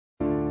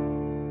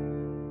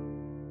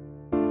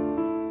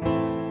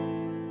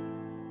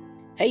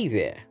Hey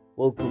there,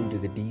 welcome to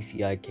the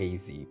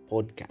DCIKZ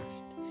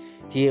podcast.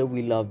 Here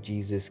we love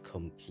Jesus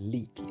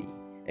completely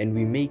and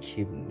we make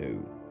him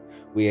known.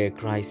 We are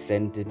Christ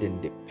centered and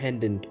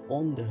dependent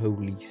on the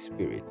Holy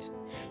Spirit.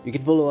 You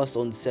can follow us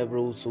on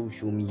several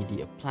social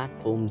media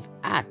platforms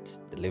at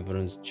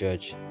Deliverance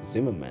Church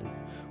Zimmerman.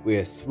 We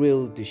are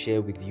thrilled to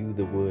share with you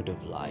the word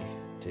of life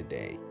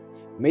today.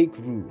 Make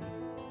room,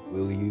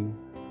 will you?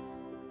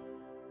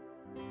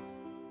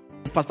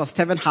 Pastor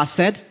Stephen has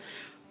said,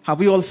 have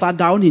we all sat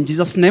down in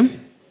Jesus'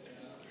 name?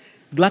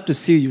 Glad to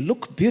see you.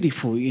 Look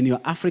beautiful in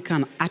your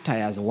African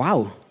attires.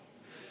 Wow.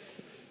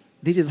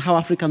 This is how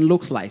African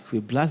looks like. We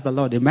bless the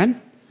Lord. Amen?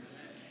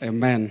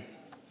 Amen.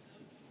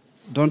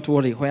 Don't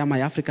worry, where my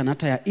African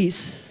attire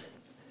is,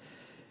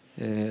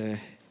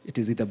 it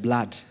is in the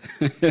blood.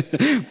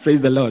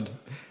 Praise the Lord.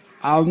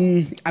 I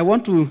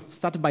want to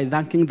start by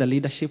thanking the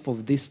leadership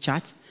of this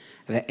church,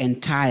 the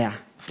entire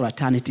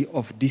fraternity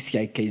of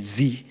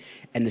DCIKZ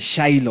and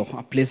Shiloh,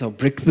 a place of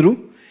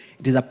breakthrough.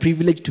 It is a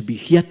privilege to be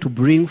here to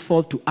bring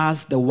forth to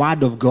us the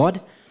word of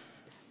God,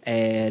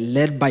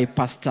 led by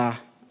Dr.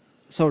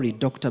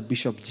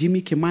 Bishop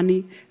Jimmy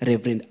Kimani,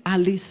 Reverend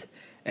Alice,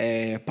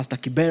 Pastor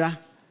Kibera,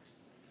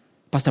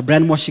 Pastor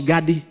Brian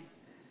Mwashigadi,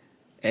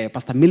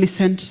 Pastor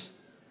Millicent,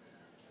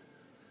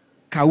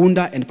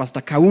 Kaunda and Pastor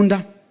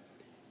Kaunda,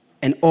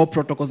 and all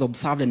protocols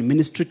observed and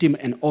ministry team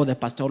and all the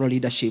pastoral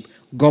leadership.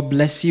 God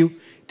bless you.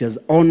 It is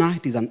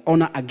an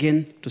honor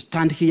again to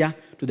stand here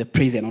to the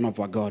praise and honor of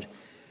our God.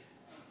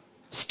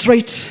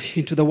 Straight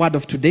into the word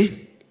of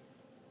today.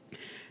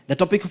 The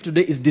topic of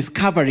today is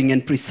discovering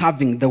and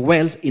preserving the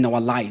wells in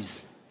our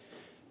lives.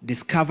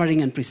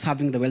 Discovering and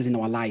preserving the wells in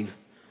our life.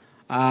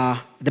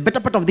 The better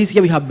part of this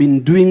year we have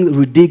been doing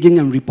redigging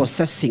and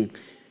repossessing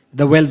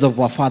the wells of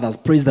our fathers.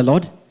 Praise the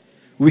Lord.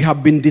 We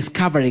have been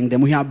discovering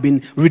them. We have been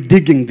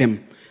redigging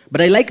them.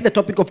 But I like the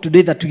topic of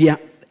today that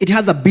it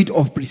has a bit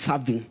of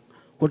preserving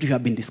what we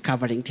have been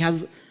discovering. It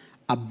has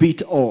a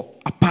bit or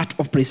a part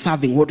of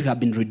preserving what we have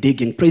been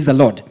redigging. Praise the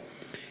Lord.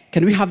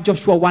 Can we have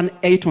Joshua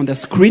 1:8 on the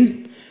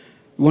screen?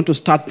 We want to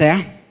start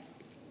there.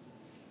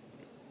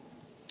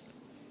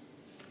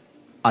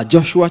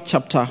 Joshua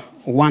chapter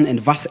 1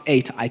 and verse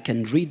 8, I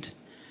can read.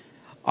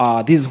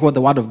 This is what the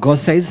word of God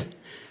says.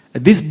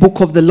 This book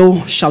of the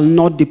law shall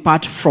not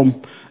depart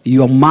from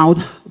your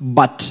mouth,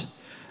 but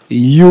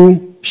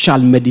you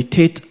shall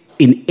meditate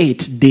in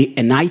it day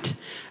and night,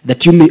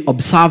 that you may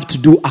observe to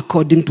do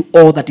according to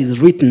all that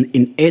is written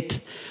in it.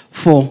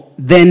 For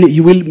then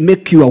you will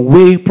make your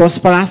way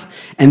prosperous,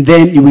 and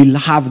then you will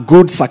have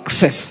good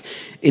success.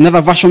 Another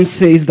version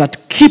says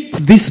that keep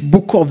this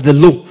book of the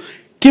law.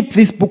 Keep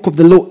this book of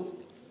the law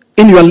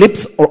in your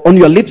lips or on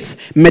your lips.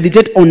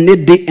 Meditate on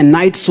it day and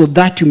night so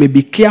that you may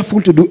be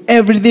careful to do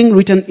everything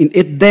written in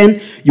it.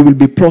 Then you will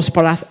be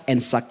prosperous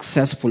and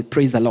successful.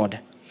 Praise the Lord.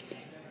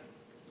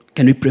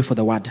 Can we pray for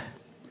the word?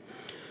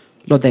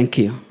 Lord, thank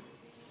you.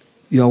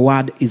 Your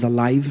word is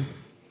alive.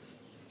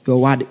 Your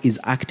word is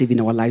active in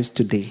our lives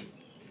today.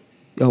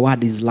 Your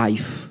word is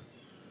life.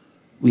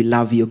 We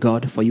love you,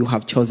 God, for you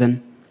have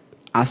chosen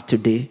us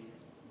today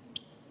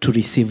to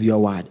receive your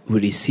word. We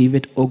receive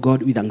it, oh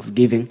God, with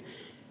thanksgiving.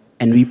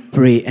 And we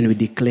pray and we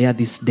declare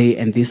this day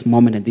and this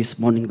moment and this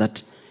morning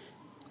that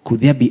could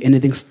there be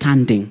anything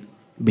standing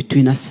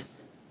between us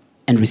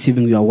and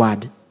receiving your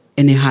word?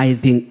 Any high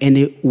thing,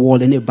 any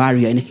wall, any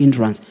barrier, any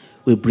hindrance,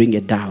 we bring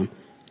it down.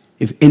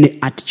 If any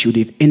attitude,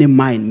 if any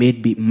mind may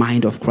be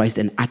mind of Christ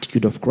and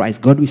attitude of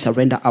Christ, God, we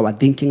surrender our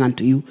thinking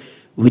unto you.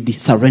 We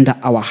surrender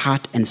our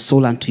heart and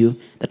soul unto you,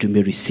 that we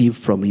may receive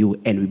from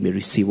you and we may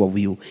receive of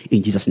you.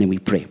 In Jesus' name we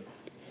pray.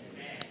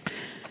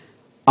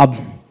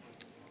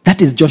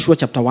 That is Joshua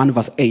chapter 1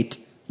 verse 8.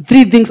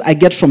 3 things I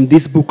get from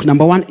this book.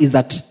 Number 1 is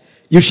that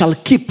you shall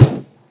keep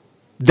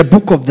the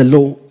book of the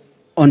law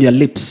on your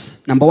lips.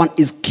 Number 1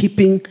 is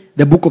keeping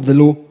the book of the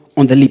law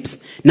on the lips.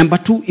 Number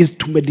 2 is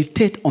to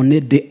meditate on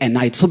it day and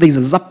night. So there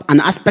is an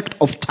aspect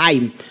of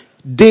time,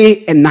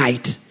 day and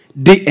night,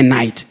 day and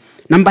night.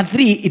 Number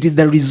 3, it is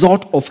the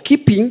result of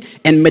keeping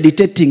and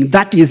meditating.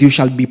 That is, you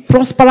shall be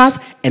prosperous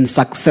and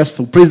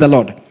successful. Praise the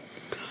Lord.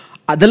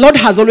 The Lord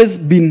has always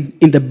been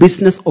in the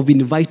business of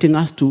inviting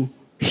us to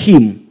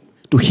him,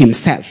 to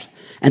himself.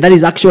 And that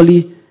is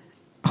actually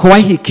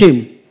why he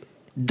came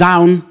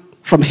down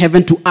from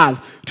heaven to earth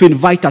to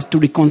invite us, to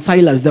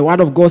reconcile us. The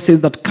word of God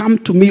says that, come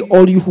to me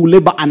all you who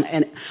labor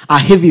and are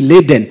heavy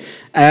laden.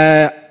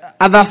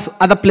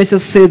 Other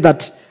places say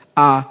that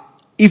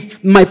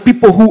if my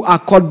people who are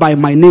called by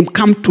my name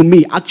come to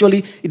me.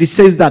 Actually, it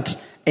says that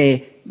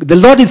the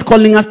Lord is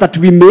calling us that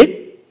we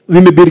may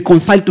be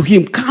reconciled to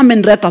him. Come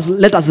and let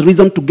us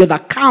reason together.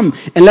 Come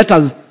and let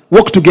us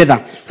walk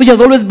together. So he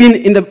has always been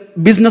in the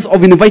business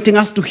of inviting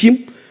us to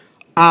him,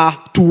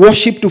 to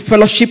worship, to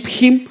fellowship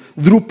him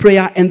through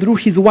prayer and through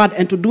his word.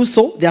 And to do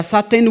so, there are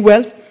certain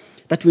wells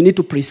that we need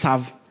to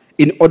preserve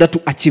in order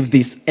to achieve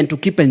this and to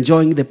keep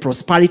enjoying the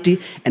prosperity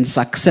and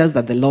success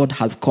that the Lord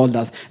has called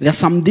us. There are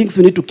some things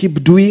we need to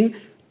keep doing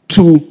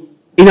to,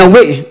 in a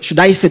way, should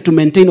I say, to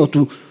maintain or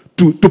to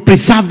to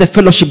preserve the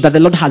fellowship that the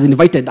Lord has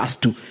invited us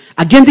to.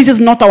 Again, this is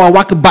not our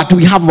work, but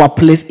we have our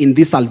place in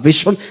this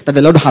salvation that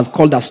the Lord has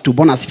called us to.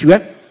 Bonus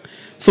fewer.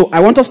 So I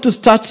want us to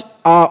start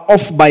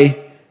off by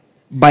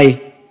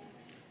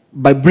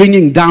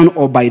bringing down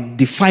or by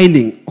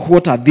defining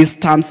what are these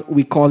terms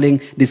we're calling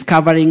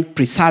discovering,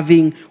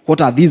 preserving,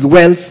 what are these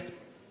wells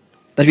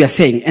that we are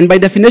saying. And by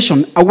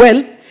definition, a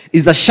well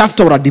is a shaft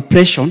or a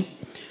depression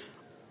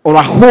or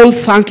a hole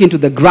sunk into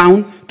the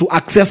ground to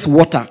access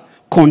water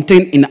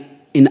contained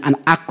in an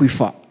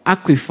aquifer.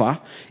 Aquifer,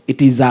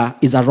 it is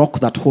a rock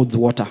that holds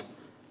water.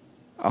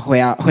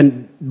 Where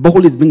when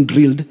borehole is being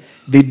drilled,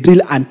 they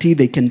drill until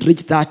they can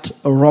reach that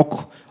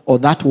rock or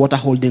that water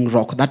holding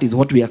rock. That is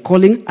what we are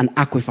calling an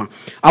aquifer.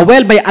 A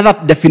well, by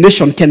other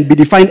definition, can be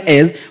defined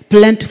as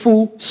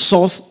plentiful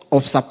source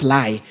of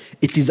supply.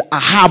 It is a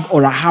hub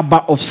or a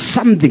harbor of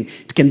something.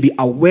 It can be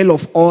a well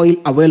of oil,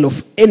 a well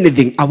of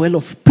anything, a well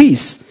of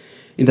peace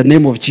in the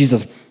name of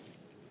Jesus.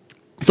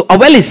 So a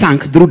well is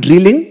sunk through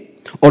drilling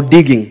or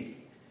digging.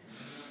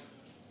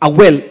 A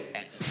well,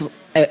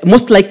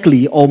 most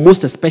likely or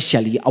most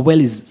especially, a well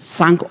is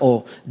sunk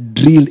or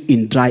drilled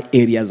in dry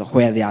areas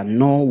where there are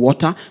no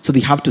water, so they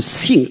have to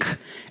sink,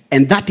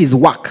 and that is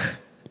work.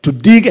 To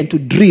dig and to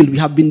drill, we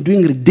have been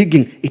doing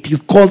digging. It is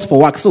calls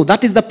for work. So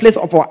that is the place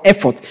of our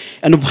effort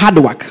and of hard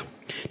work.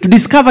 To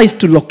discover is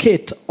to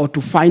locate or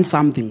to find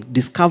something.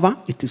 Discover,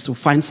 it is to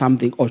find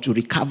something or to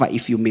recover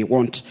if you may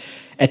want.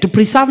 To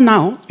preserve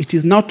now, it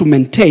is now to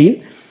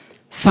maintain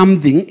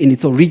something in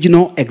its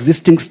original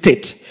existing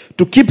state.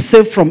 To keep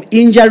safe from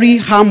injury,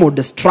 harm, or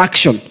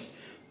destruction.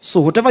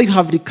 So whatever you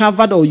have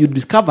recovered or you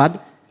discovered,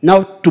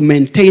 now to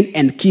maintain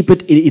and keep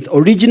it in its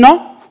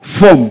original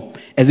form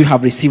as you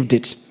have received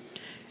it.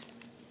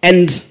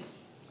 And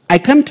I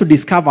came to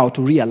discover or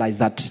to realize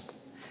that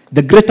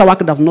the greater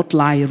work does not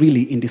lie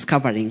really in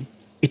discovering.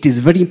 It is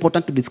very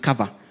important to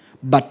discover,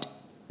 but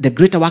the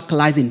greater work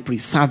lies in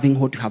preserving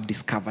what you have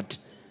discovered,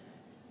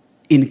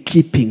 in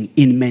keeping,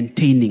 in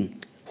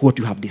maintaining what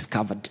you have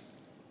discovered.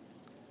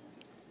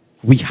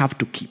 We have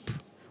to keep.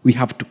 We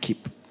have to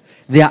keep.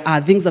 There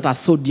are things that are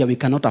so dear we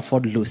cannot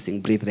afford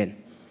losing, brethren.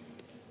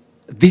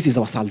 This is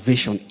our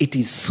salvation. It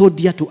is so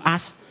dear to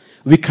us,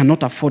 we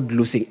cannot afford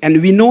losing.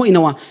 And we know in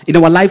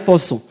our life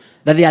also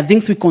that there are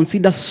things we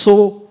consider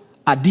so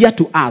dear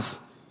to us.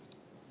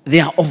 They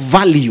are of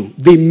value.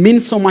 They mean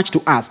so much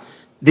to us.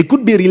 They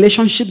could be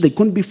relationships, they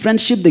could be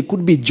friendship, they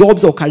could be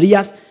jobs or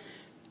careers.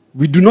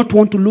 We do not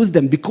want to lose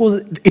them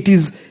because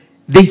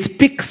they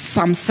speak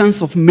some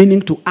sense of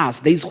meaning to us.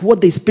 There is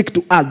what they speak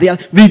to us.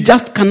 We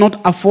just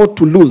cannot afford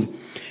to lose.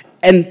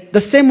 And the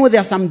same way,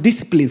 there are some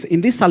disciplines.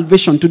 In this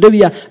salvation, today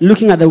we are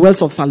looking at the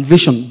wells of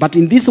salvation. But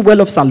in this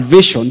well of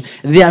salvation,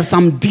 there are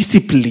some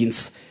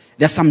disciplines.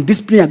 There are some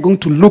disciplines we are going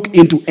to look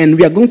into. And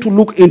we are going to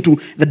look into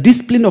the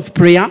discipline of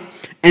prayer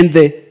and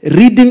the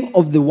reading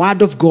of the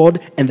word of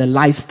God and the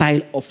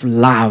lifestyle of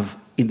love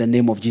in the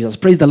name of Jesus.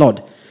 Praise the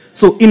Lord.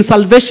 So in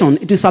salvation,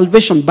 it is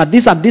salvation, but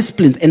these are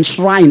disciplines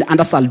enshrined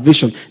under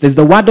salvation. There's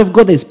the word of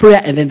God, there's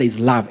prayer, and then there's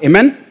love.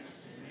 Amen?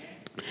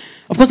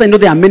 Of course, I know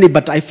there are many,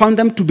 but I found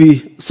them to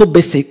be so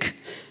basic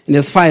in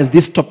as far as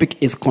this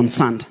topic is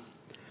concerned.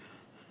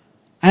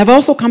 I have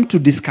also come to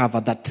discover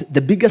that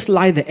the biggest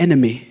lie the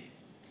enemy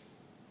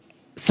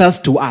sells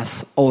to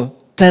us or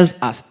tells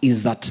us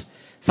is that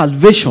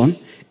salvation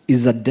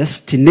is a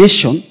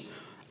destination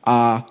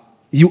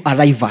you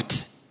arrive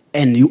at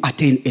and you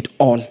attain it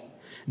all.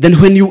 Then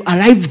when you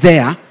arrive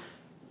there,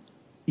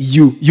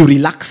 you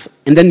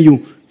relax, and then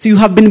you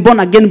have been born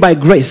again by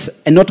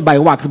grace and not by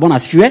works, born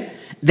as few.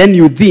 Then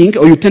you think,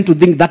 or you tend to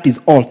think that is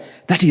all.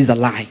 That is a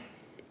lie.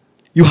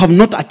 You have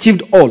not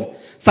achieved all.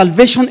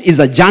 Salvation is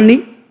a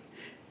journey,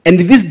 and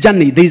in this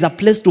journey, there is a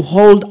place to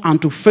hold on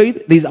to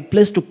faith. There is a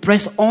place to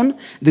press on.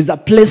 There is a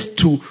place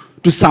to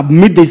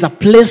submit. There is a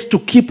place to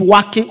keep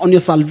working on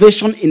your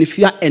salvation in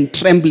fear and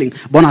trembling.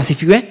 Born as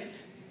if you were.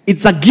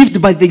 It's a gift,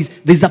 but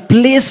there's a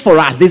place for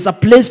us. There's a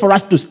place for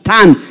us to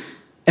stand.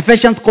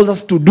 Ephesians calls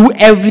us to do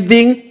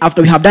everything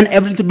after we have done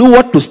everything. To do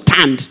what? To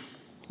stand.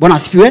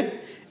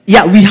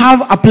 Yeah, we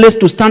have a place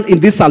to stand in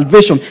this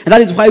salvation. And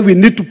that is why we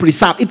need to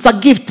preserve. It's a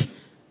gift.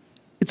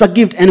 It's a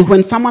gift. And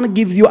when someone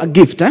gives you a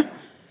gift,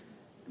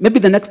 maybe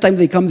the next time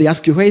they come, they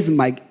ask you, where is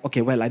my...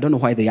 Okay, well, I don't know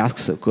why they ask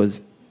so,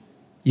 because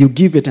you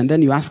give it and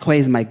then you ask, where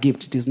is my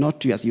gift? It is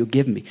not yours, you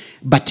gave me.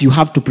 But you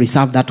have to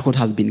preserve that what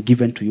has been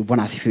given to you.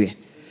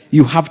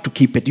 You have to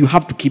keep it. You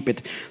have to keep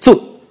it.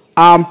 So,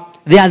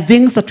 there are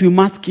things that we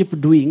must keep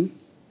doing.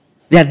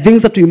 There are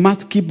things that we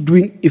must keep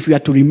doing if we are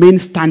to remain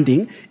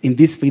standing in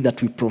this faith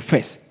that we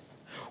profess.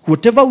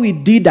 Whatever we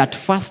did at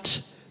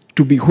first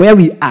to be where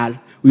we are,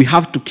 we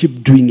have to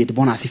keep doing it.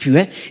 Bonus,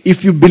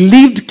 if you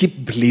believed,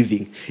 keep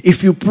believing.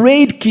 If you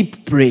prayed,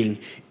 keep praying.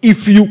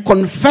 If you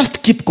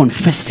confessed, keep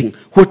confessing.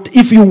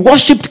 If you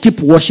worshipped, keep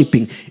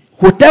worshipping.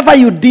 Whatever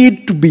you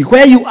did to be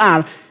where you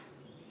are,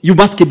 you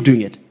must keep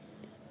doing it.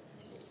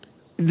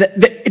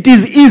 It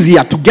is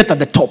easier to get at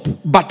the top,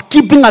 but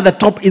keeping at the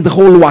top is the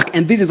whole work,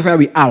 and this is where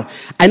we are.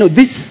 I know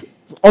this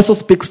also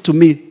speaks to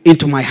me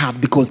into my heart,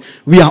 because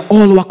we are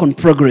all work in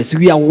progress.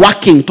 We are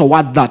working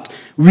towards that.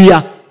 We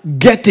are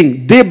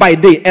getting day by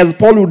day, as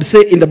Paul would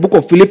say in the book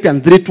of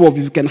Philippians 3:12,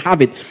 if you can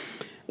have it,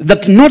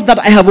 that not that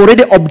I have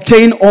already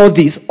obtained all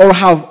this or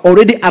have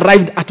already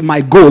arrived at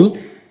my goal,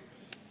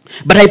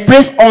 but I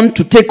press on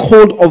to take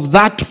hold of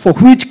that for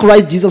which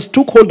Christ Jesus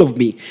took hold of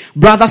me.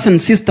 Brothers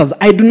and sisters,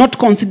 I do not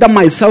consider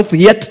myself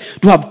yet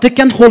to have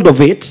taken hold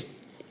of it.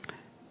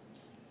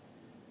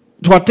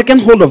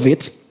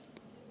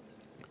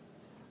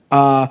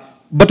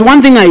 But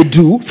one thing I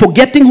do,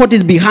 forgetting what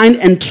is behind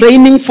and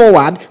straining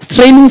forward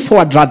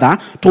rather,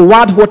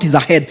 toward what is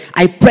ahead.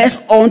 I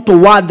press on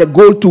toward the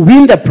goal to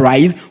win the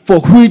prize for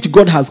which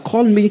God has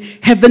called me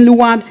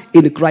heavenward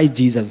in Christ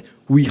Jesus.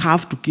 We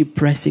have to keep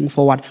pressing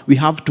forward. We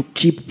have to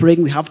keep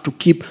praying. We have to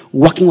keep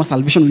working on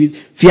salvation with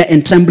fear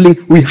and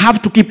trembling. We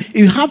have to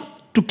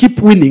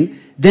keep winning.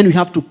 Then we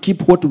have to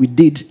keep what we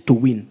did to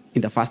win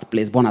in the first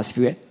place. Bonus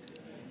fear.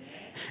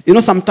 You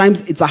know,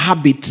 sometimes it's a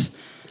habit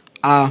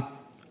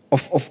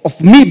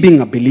of me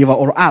being a believer,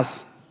 or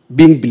us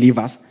being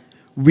believers.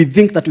 We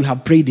think that we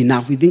have prayed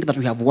enough. We think that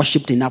we have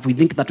worshipped enough. We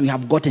think that we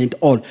have gotten it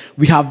all.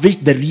 We have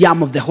reached the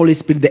realm of the Holy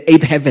Spirit, the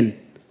eighth heaven.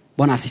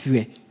 Bonus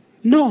fear.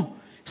 No.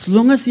 As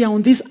long as we are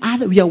on this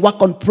earth, we are work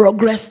on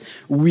progress.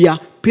 We are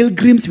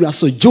pilgrims. We are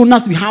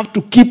sojourners. We have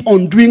to keep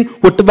on doing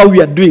whatever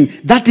we are doing.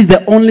 That is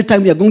the only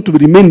time we are going to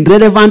remain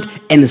relevant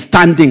and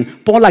standing.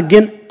 Paul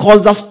again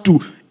calls us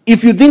to,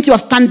 if you think you are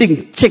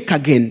standing, check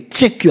again.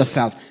 Check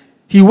yourself.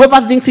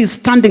 Whoever thinks he's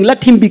standing,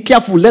 let him be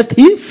careful lest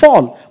he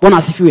fall.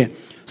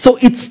 So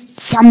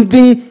it's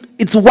something,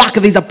 it's work.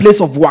 There's a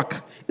place of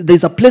work.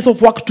 There's a place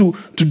of work to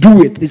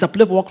do it. There's a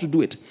place of work to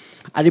do it.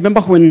 I remember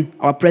when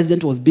our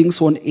president was being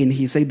sworn in,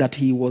 he said that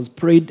he was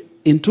prayed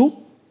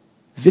into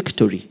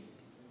victory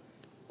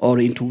or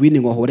into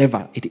winning or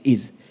whatever it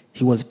is.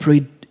 He was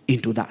prayed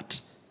into that.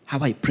 How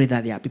I pray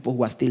that there are people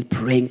who are still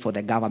praying for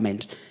the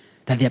government,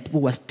 that there are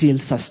people who are still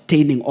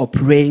sustaining or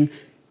praying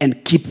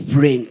and keep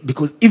praying.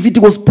 Because if it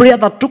was prayer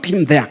that took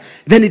him there,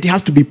 then it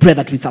has to be prayer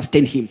that will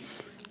sustain him.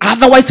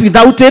 Otherwise,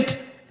 without it,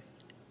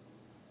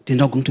 it's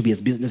not going to be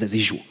as business as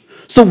usual.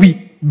 So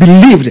we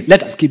believed.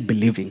 Let us keep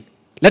believing.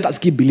 Let us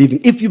keep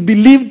believing. If you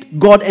believed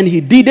God and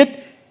he did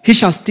it, he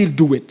shall still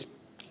do it.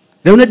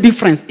 The only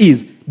difference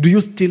is, do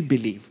you still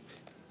believe?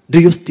 Do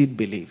you still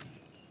believe?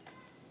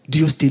 Do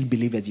you still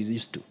believe as you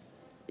used to?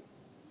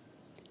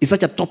 It's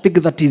such a topic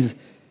that is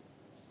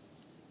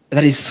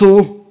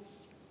so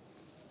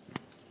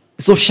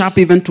sharp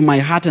even to my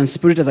heart and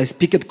spirit as I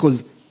speak it,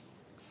 because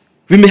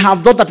we may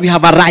have thought that we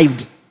have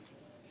arrived.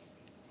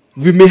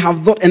 We may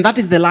have thought, and that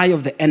is the lie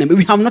of the enemy.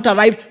 We have not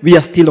arrived, we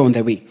are still on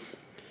the way.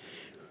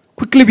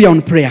 Quickly, we are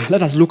on prayer.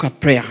 Let us look at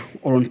prayer,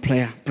 or on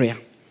prayer.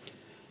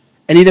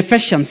 And in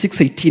Ephesians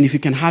 6:18, if you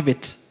can have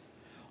it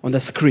on the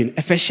screen.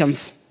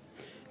 Ephesians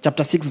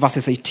chapter 6,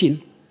 verses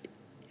 18.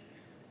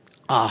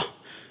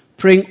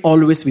 Praying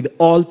always with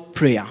all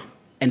prayer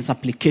and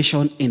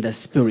supplication in the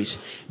Spirit,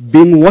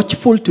 being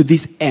watchful to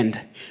this end,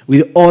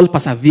 with all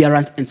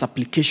perseverance and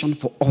supplication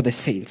for all the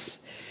saints.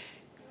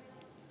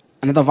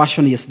 Another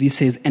version, ESV,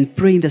 says, and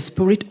pray in the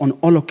Spirit on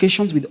all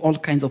occasions with all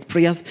kinds of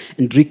prayers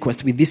and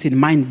requests. With this in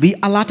mind, be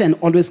alert and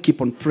always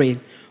keep on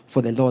praying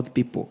for the Lord's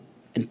people.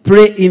 And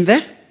pray in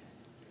the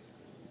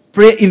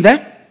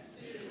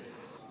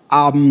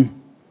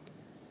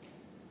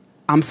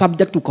I'm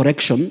subject to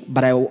correction,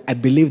 but I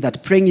believe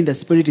that praying in the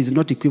Spirit is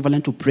not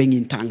equivalent to praying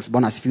in tongues.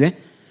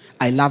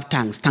 I love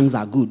tongues. Tongues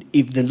are good.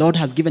 If the Lord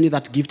has given you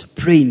that gift,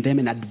 pray in them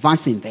and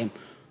advance in them.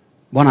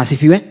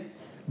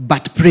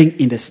 But praying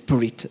in the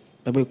Spirit.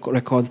 The Bible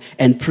records,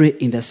 and pray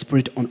in the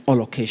Spirit on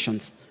all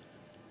occasions.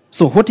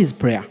 So what is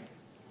prayer?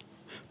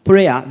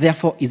 Prayer,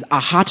 therefore, is a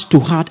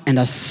heart-to-heart and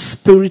a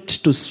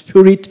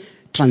spirit-to-spirit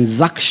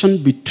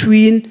transaction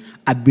between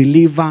a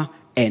believer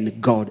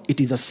and God.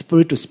 It is a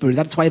spirit-to-spirit.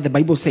 That's why the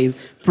Bible says,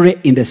 pray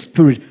in the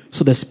Spirit.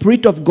 So the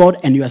Spirit of God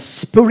and your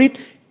spirit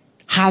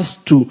has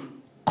to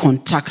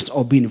contact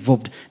or be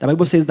involved. The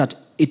Bible says that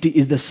it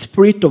is the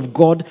Spirit of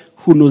God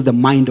who knows the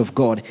mind of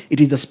God.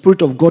 It is the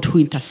Spirit of God who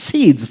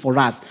intercedes for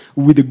us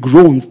with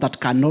groans that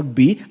cannot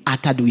be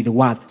uttered with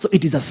words. So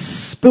it is a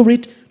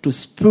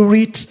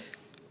spirit-to-spirit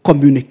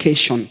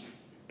communication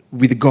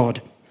with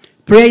God.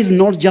 Prayer is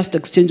not just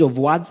exchange of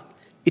words.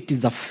 It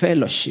is a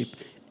fellowship.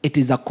 It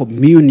is a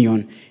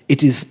communion.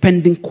 It is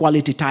spending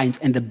quality times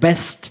and the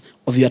best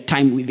of your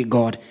time with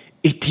God.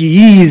 It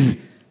is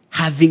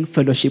having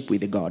fellowship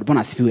with God.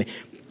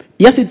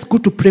 Yes, it's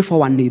good to pray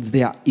for our needs.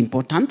 They are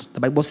important. The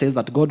Bible says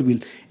that God will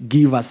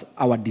give us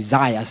our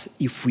desires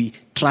if we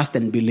trust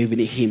and believe in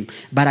him.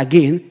 But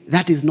again,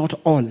 that is not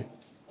all.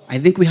 I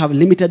think we have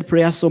limited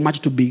prayer so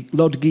much to be,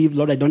 Lord give,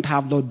 Lord I don't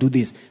have, Lord do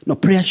this. No,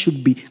 prayer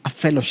should be a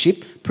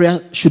fellowship.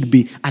 Prayer should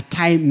be a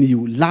time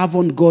you love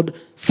on God.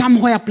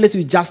 Somewhere, a place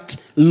you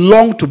just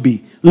long to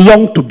be.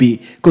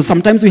 Because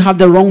sometimes we have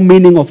the wrong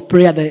meaning of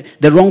prayer,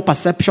 the wrong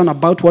perception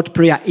about what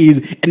prayer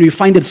is, and we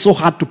find it so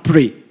hard to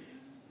pray.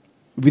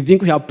 We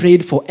think we have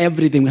prayed for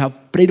everything. We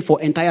have prayed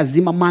for entire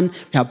Zimmerman.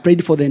 We have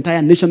prayed for the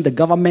entire nation, the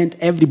government,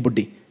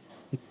 everybody.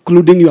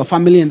 including your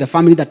family and the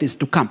family that is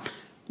to come.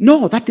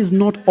 No, that is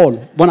not all.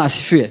 Bwana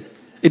asifiwe.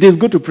 It is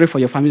good to pray for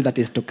your family that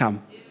is to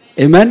come.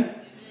 Amen?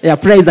 Yeah,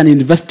 prayer is an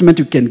investment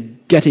you can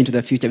get into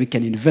the future. We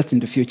can invest in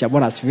the future.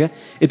 Bwana asifiwe.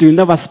 It will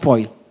never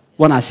spoil.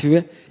 Bwana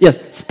asifiwe. Yes,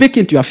 speak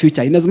into your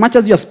future. In as much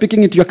as you are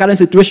speaking into your current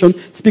situation,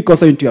 speak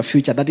also into your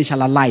future. That it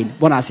shall align.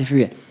 Bwana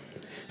asifiwe.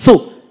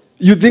 So,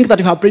 you think that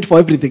you have prayed for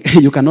everything.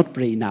 You cannot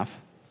pray enough.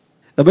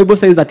 The Bible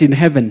says that in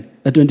heaven,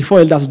 the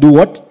 24 elders do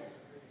what?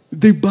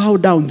 They bow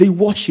down. They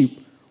worship.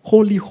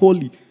 Holy,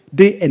 holy.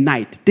 Day and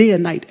night,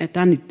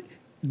 eternity.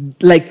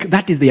 Like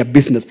that is their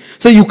business.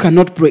 So you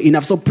cannot pray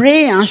enough. So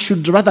prayer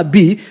should rather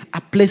be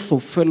a place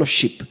of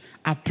fellowship,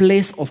 a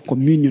place of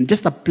communion,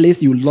 just a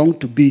place you long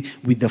to be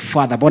with the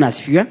Father. Bwana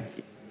asifiwe.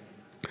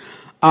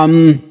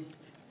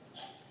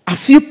 A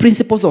few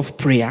principles of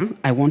prayer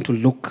I want to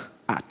look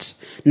at.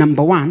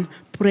 Number one,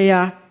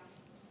 prayer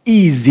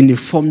is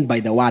informed by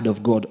the Word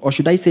of God. Or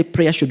should I say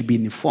prayer should be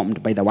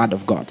informed by the Word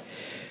of God.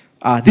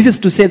 This is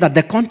to say that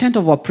the content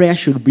of our prayer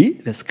should be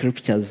the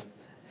scriptures.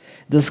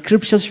 The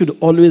scriptures should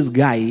always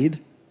guide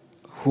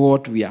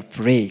what we are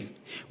praying.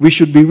 We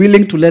should be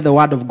willing to let the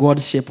Word of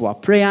God shape our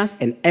prayers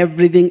and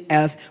everything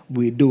else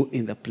we do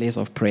in the place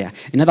of prayer.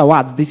 In other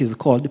words, this is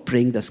called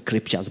praying the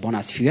scriptures. Bwana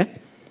asifiwe.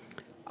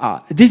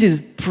 This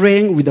is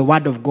praying with the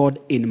Word of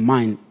God in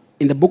mind.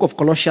 In the book of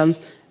Colossians,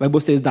 the Bible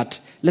says that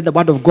let the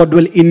Word of God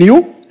dwell in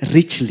you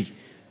richly.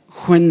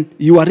 When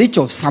you are rich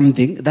of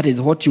something, that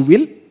is what you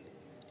will.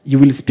 You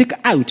will speak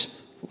out,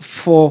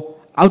 for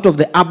out of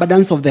the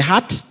abundance of the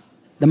heart,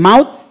 the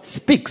mouth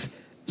speaks.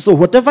 So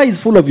whatever is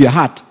full of your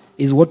heart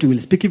is what you will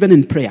speak, even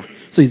in prayer.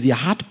 So is your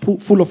heart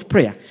full of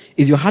prayer?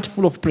 Is your heart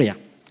full of prayer?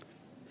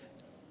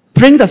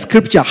 Praying the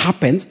scripture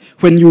happens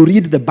when you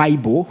read the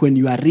Bible, when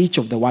you are rich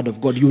of the Word of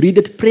God. You read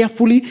it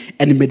prayerfully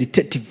and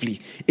meditatively.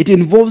 It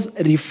involves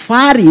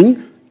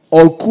referring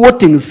or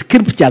quoting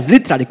scriptures,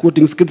 literally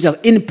quoting scriptures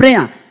in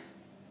prayer.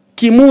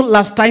 Kimu,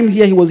 last time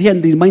here, he was here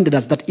and reminded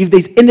us that if there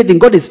is anything,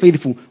 God is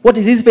faithful. What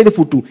is He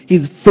faithful to? He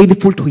is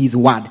faithful to His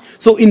Word.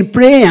 So in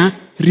prayer,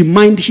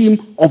 remind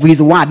Him of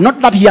His Word.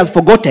 Not that He has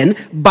forgotten,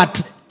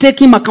 but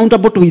take Him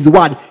accountable to His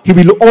Word. He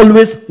will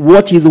always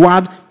watch His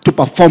Word to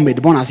perform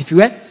it. Bonus, if you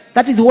were.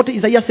 That is what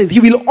Isaiah says.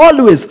 He will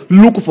always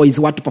look for His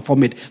Word to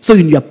perform it. So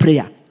in your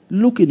prayer,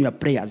 look in your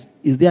prayers.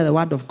 Is there the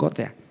Word of God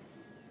there?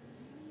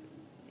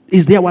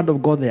 Is there Word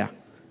of God there?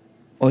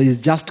 Or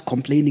is just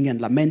complaining and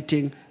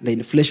lamenting the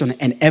inflation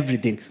and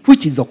everything,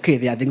 which is okay.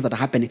 There are things that are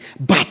happening.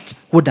 But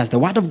what does the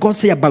Word of God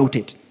say about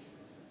it?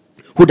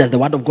 What does the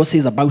Word of God say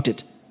about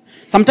it?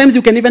 Sometimes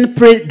you can even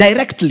pray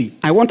directly.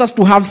 I want us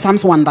to have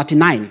Psalms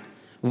 139,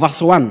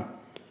 verse 1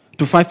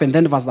 to 5, and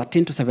then verse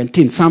 13 to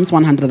 17. Psalms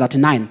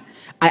 139.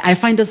 I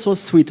find it so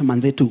sweet,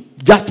 Manze, to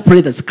just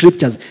pray the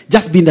scriptures,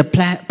 just be in the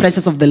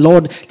presence of the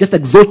Lord, just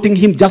exalting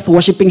Him, just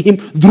worshiping Him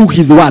through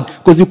His Word.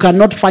 Because you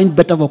cannot find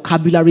better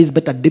vocabularies,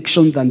 better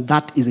diction than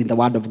that is in the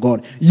Word of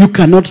God. You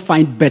cannot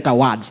find better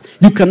words.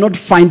 You cannot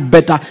find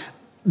better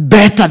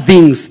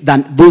things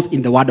than those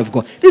in the Word of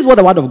God. This is what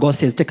the Word of God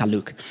says. Take a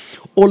look.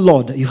 Oh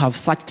Lord, you have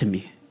searched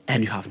me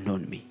and you have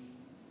known me.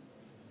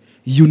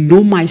 You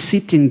know my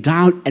sitting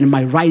down and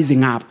my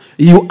rising up.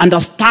 You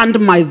understand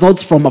my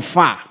thoughts from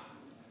afar.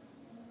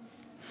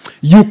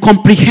 You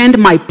comprehend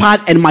my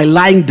path and my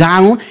lying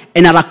down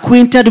and are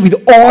acquainted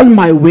with all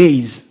my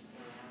ways.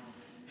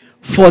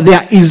 For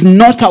there is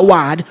not a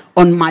word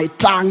on my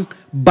tongue,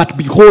 but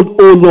behold,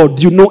 O Lord,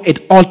 you know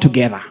it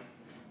altogether.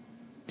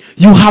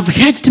 You have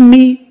hedged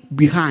me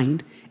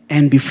behind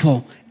and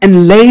before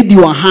and laid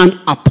your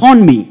hand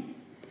upon me.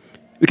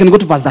 We can go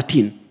to verse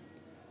 13.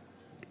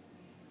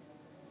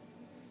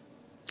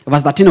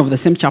 Verse 13 of the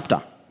same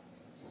chapter.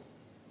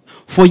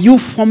 For you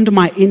formed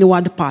my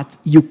inward parts,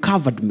 you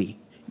covered me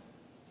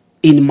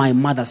in my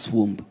mother's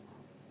womb.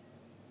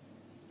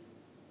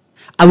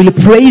 I will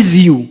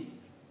praise you,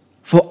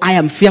 for I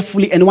am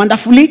fearfully and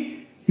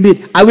wonderfully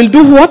made. I will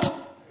do what?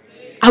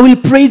 I will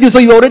praise you. So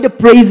you're already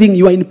praising.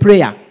 You are in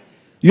prayer.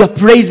 You are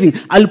praising.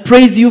 I'll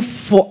praise you,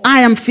 for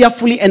I am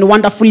fearfully and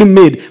wonderfully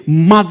made.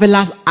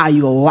 Marvelous are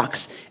your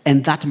works,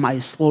 and that my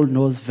soul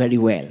knows very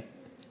well.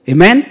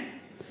 Amen?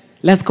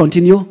 Let's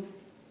continue.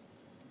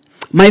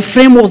 My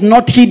frame was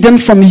not hidden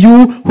from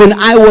you when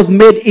I was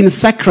made in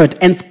secret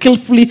and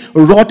skillfully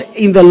wrought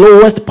in the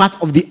lowest parts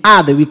of the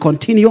earth. We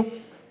continue.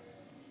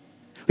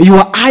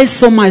 Your eyes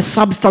saw my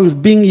substance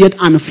being yet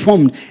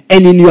unformed,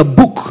 and in your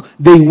book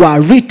they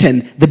were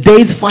written, the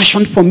days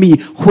fashioned for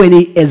me,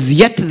 when as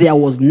yet there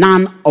was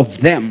none of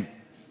them.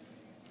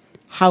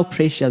 How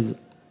precious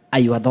are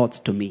your thoughts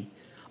to me,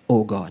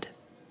 O God.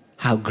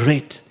 How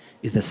great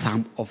is the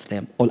sum of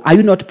them all. Are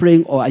you not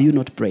praying, or are you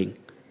not praying?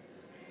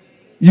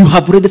 You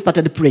have already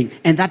started praying,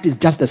 and that is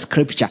just the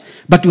scripture.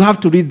 But you have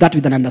to read that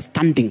with an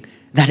understanding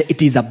that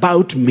it is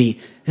about me.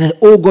 That,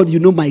 oh God, you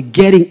know my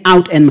getting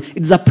out, and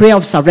it's a prayer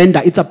of surrender.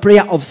 It's a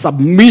prayer of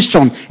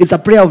submission. It's a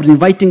prayer of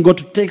inviting God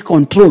to take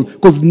control,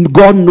 because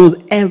God knows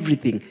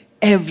everything,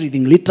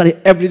 literally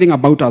everything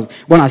about us.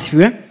 One as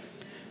you.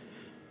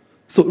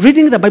 So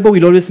reading the Bible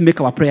will always make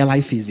our prayer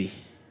life easy.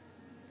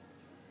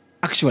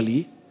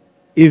 Actually,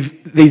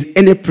 If there is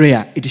any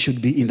prayer, it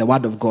should be in the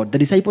word of God. The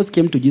disciples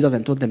came to Jesus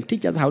and told them,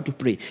 teach us how to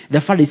pray. The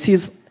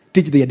Pharisees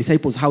teach their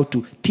disciples how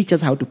to teach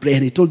us how to pray.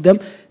 And he told them,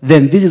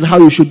 then this is how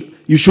you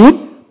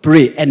should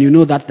pray. And you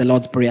know that the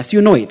Lord's prayers,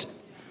 you know it.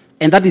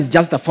 And that is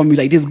just the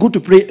formula. It is good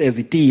to pray as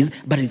it is,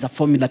 but it's a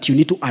formula that you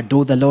need to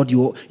adore the Lord.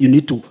 You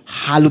need to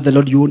hallow the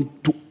Lord. You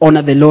want to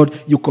honor the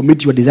Lord. You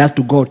commit your desires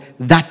to God.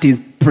 That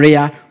is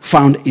prayer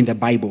found in the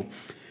Bible.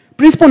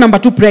 Principle number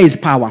 2, prayer is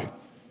power.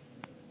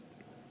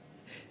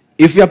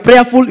 If you are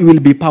prayerful, you will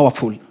be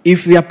powerful.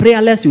 If you are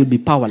prayerless, you will be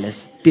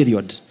powerless.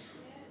 Period.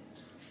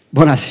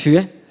 Bonus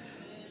fear.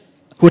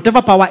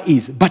 Whatever power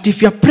is. But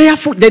if you are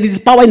prayerful, there is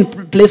power in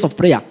place of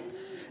prayer.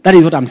 That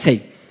is what I'm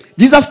saying.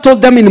 Jesus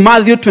told them in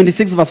Matthew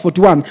 26 verse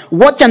 41,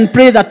 watch and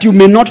pray that you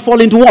may not fall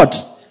into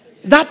what?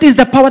 That is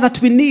the power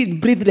that we need,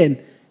 brethren.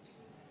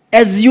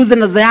 As youth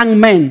and as young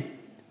men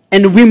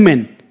and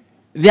women,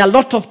 there are a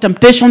lot of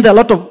temptation, there are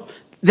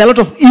a lot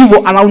of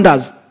evil around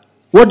us.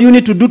 What do you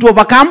need to do to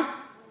overcome?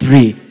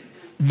 Pray.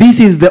 This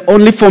is the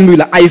only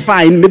formula I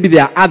find. Maybe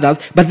there are others,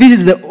 but this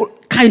is the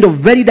kind of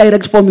very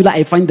direct formula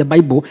I find the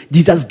Bible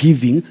Jesus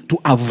giving to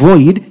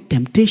avoid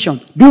temptation.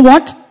 Do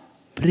what?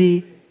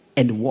 Pray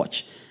and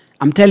watch.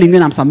 I'm telling you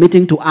and I'm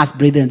submitting to us,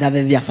 brethren, that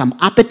there are some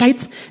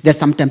appetites, there's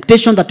some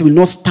temptation that will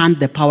not stand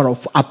the power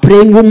of a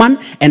praying woman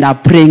and a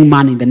praying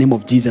man in the name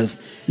of Jesus.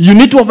 You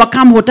need to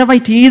overcome whatever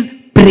it is.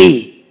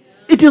 Pray.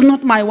 It is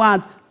not my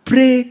words.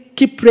 Pray,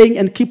 keep praying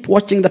and keep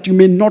watching that you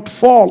may not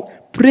fall.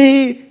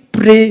 Pray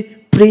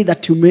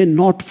that you may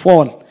not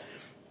fall.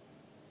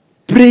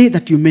 Pray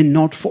that you may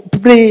not fall.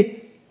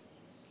 Pray.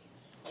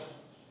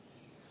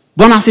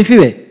 Bwana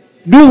asifiwe.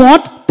 Do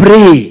what?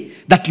 Pray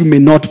that you may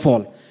not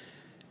fall.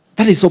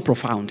 That is so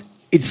profound.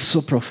 It's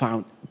so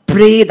profound.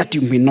 Pray that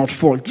you may not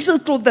fall.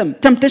 Jesus told them,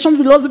 temptations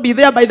will also be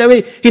there, by the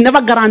way. He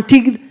never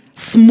guaranteed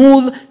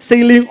smooth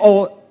sailing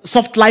or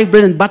soft life,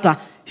 bread and butter.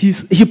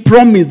 He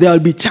promised there will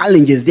be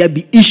challenges, there will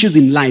be issues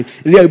in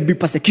life, there will be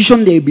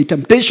persecution, there will be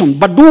temptation.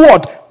 But do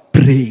what?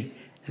 Pray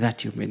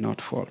that you may not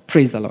fall.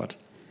 Praise the Lord.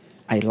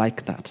 I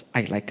like that.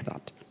 I like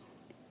that.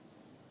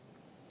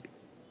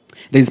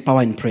 There is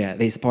power in prayer.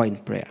 There is power in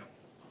prayer.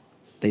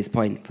 There is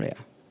power in prayer.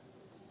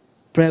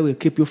 Prayer will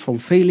keep you from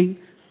failing.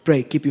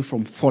 Prayer will keep you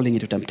from falling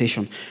into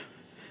temptation.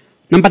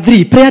 Number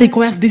 3, prayer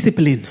requires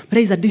discipline.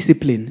 Prayer is a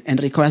discipline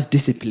and requires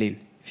discipline,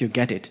 if you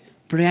get it.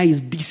 Prayer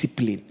is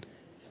discipline.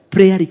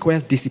 Prayer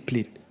requires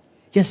discipline.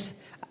 Yes,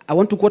 I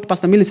want to quote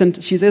Pastor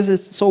Millicent. She says it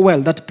so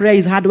well, that prayer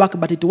is hard work,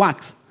 but it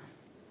works.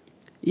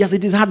 Yes,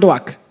 it is hard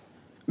work.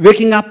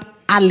 Waking up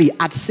early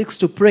at 6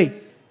 to pray.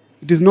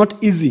 It is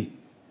not easy.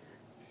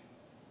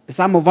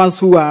 Some of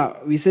us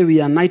we say we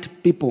are night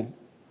people.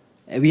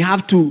 We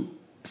have to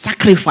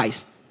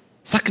sacrifice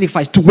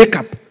to wake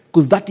up,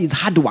 because that is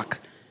hard work.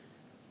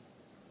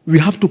 We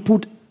have to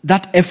put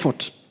that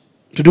effort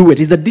to do it.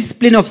 It's the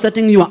discipline of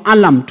setting your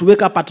alarm to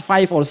wake up at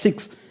 5 or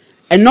 6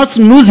 and not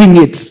snoozing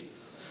it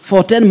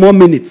for 10 more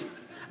minutes.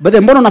 But the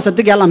mbona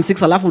unasetting alarm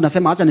 6 alafu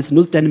unasema acha ni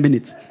snooze 10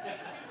 minutes.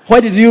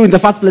 Why did you in the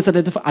first place set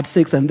it at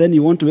 6 and then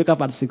you want to wake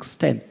up at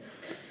 6:10?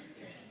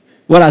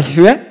 What else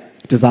here?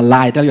 It is a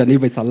lie. Tell your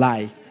neighbor it's a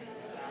lie.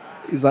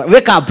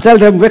 Wake up. Tell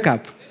them wake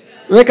up.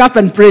 Wake up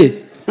and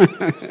pray.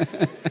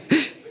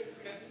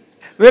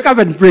 Wake up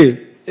and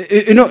pray.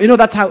 You know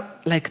that's how,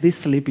 like, this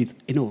sleep is,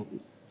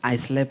 I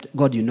slept,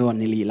 God,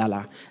 nearly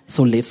lala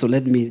so late, so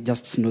let me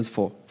just snooze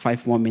for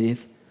 5 more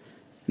minutes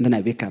and then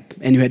I wake up.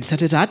 And you had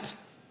set it at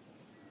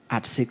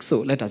 6,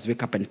 so let us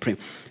wake up and pray.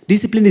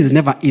 Discipline is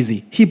never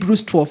easy.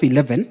 Hebrews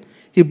 12:11,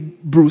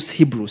 Hebrews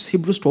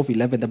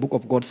 12:11, the book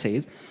of God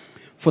says,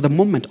 for the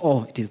moment,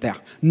 it is there.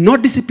 No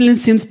discipline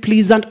seems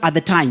pleasant at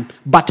the time,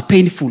 but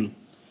painful.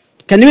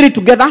 Can you read it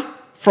together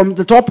from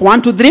the top,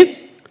 1, 2, 3?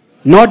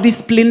 No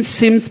discipline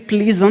seems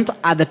pleasant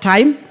at the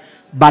time,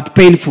 but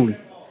painful.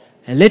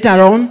 And later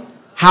on,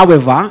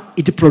 however,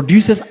 it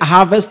produces a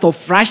harvest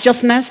of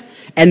righteousness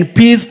and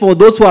peace for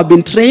those who have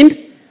been trained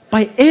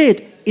by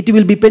it. It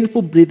will be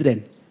painful,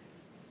 brethren.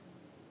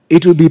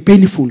 It will be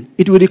painful.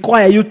 It will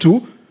require you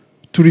to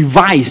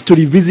revise, to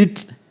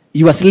revisit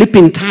your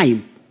sleeping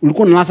time.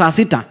 Ulikuwa unalala saa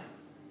 6,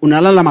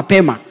 unalala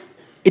mapema.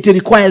 It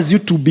requires you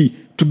to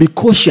be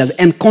cautious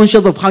and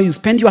conscious of how you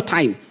spend your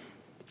time.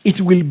 It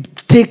will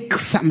take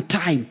some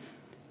time.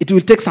 It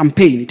will take some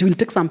pain. It will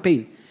take some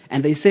pain.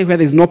 And they say where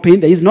there is no pain,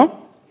 there is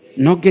no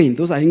gain.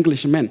 Those are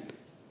Englishmen.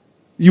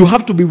 You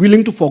have to be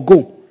willing to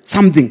forego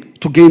something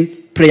to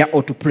gain prayer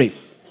or to pray.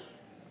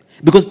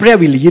 Because prayer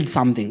will yield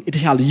something. It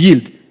shall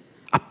yield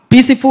a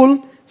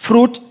peaceful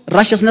fruit,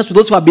 righteousness to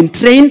those who have been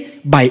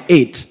trained by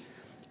it.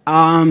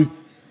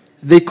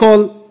 They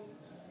call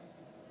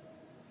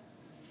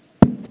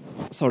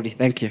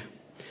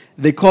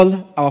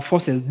our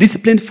forces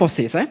disciplined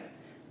forces.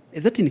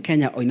 Is that in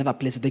Kenya or in other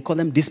places? They call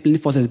them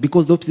disciplined forces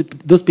because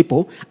those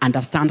people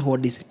understand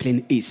what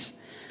discipline is.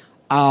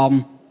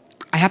 I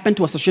happen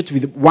to associate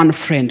with one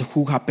friend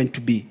who happened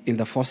to be in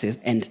the forces,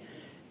 and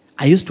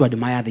I used to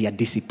admire their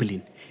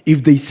discipline.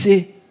 If they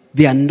say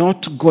they are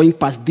not going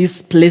past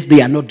this place,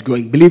 they are not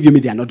going. Believe you me,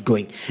 they are not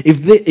going.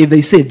 If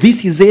they say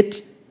this is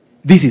it,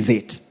 this is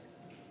it.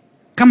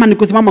 Kama ni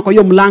kusimama kwa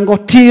hiyo mlango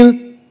till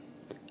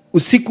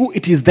usiku,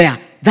 it is there.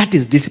 That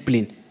is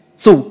discipline.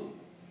 So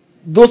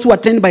those who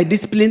are trained by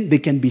discipline, they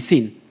can be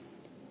seen.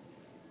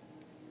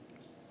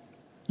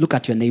 Look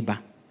at your neighbor.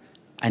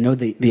 I know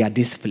they are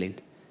disciplined.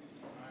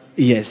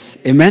 Yes.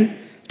 Amen.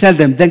 Tell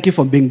them, thank you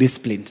for being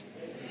disciplined.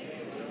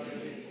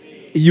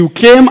 You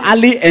came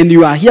early and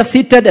you are here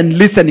seated and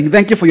listening.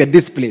 Thank you for your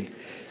discipline.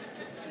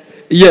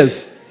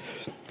 Yes.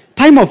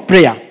 Time of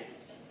prayer.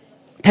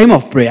 Time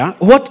of prayer.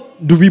 What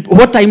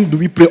time do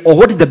we pray, or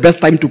what is the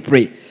best time to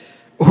pray?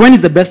 When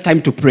is the best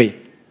time to pray?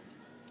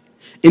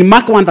 In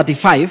Mark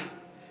 1:35,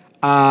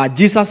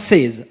 Jesus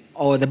says,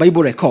 or the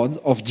Bible records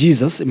of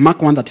Jesus, Mark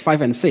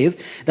 1:35, and says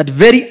that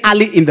very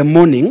early in the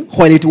morning,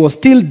 while it was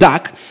still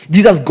dark,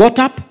 Jesus got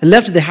up,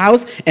 left the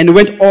house, and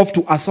went off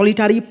to a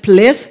solitary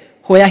place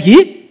where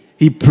he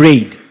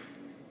prayed.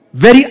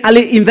 Very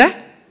early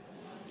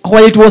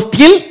while it was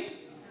still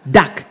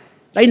dark.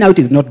 Right now it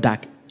is not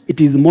dark.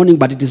 It is morning,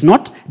 but it is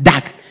not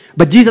dark.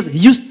 But Jesus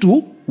used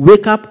to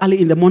wake up early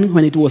in the morning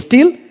when it was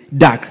still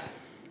dark.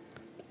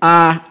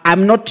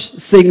 I'm not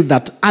saying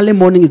that early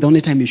morning is the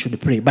only time you should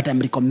pray, but I'm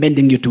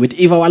recommending you to it.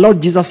 If our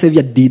Lord Jesus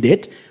Savior did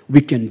it,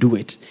 we can do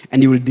it.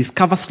 And you will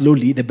discover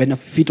slowly the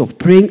benefit of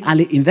praying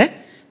early in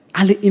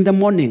the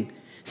morning.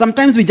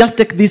 Sometimes we just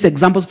take these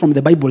examples from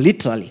the Bible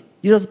literally.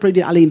 Jesus prayed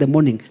early in the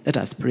morning. Let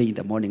us pray in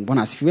the morning.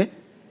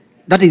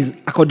 That is,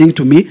 according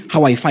to me,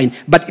 how I find.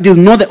 But it is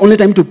not the only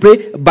time to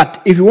pray.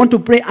 But if you want to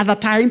pray other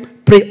time,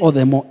 pray all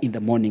the more in the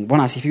morning.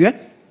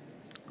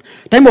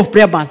 Time of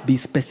prayer must be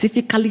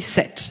specifically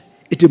set.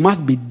 It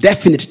must be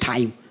definite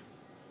time.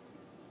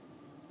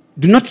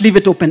 Do not leave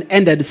it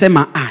open-ended. Say,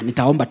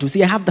 nitaomba tu.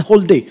 See, I have the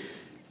whole day.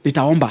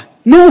 Nitaomba.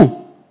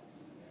 No.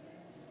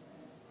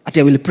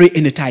 I will pray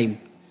anytime.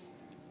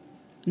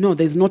 No,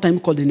 there is no time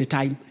called any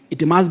time.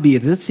 It must be,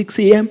 is it 6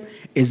 a.m.?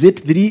 Is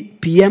it 3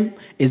 p.m.?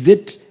 Is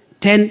it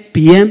 10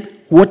 p.m.?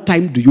 What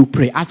time do you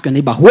pray? Ask your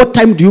neighbor, what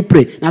time do you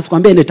pray? Ask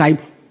any time.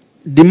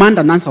 Demand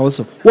an answer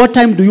also. What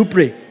time do you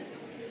pray?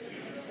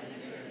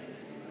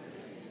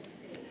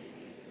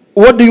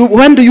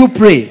 When do you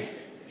pray?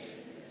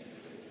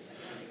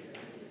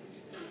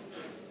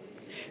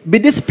 Be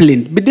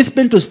disciplined. Be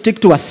disciplined to stick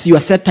to your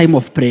set time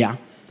of prayer.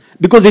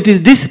 Because it is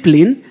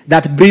discipline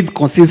that breeds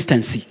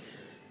consistency.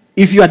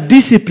 If you are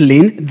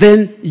disciplined,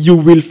 then you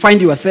will find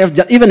yourself,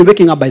 even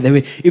waking up, by the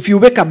way. If you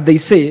wake up, they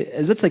say,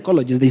 as a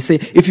psychologist, they say,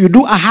 if you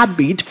do a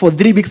habit for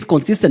 3 weeks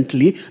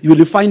consistently, you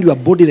will find your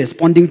body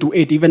responding to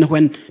it, even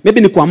when, maybe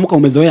ni kuamuka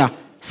umezoea,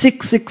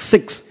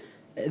 6.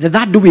 The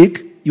third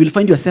week, you will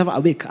find yourself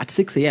awake at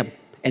 6 a.m.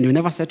 and you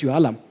never set your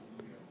alarm.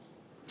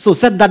 So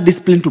set that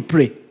discipline to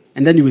pray,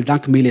 and then you will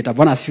thank me later.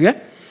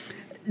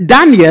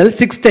 Daniel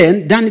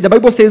 6:10, the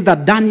Bible says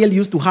that Daniel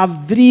used to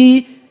have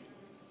 3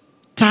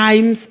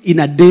 times in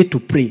a day to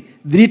pray.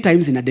 3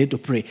 times in a day to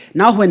pray.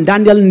 Now when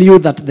Daniel knew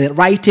that the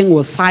writing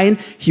was signed,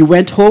 he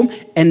went home,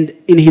 and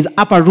in his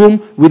upper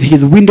room with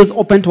his windows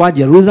open toward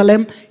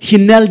Jerusalem, he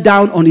knelt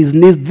down on his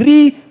knees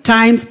 3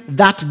 times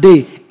that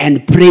day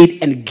and prayed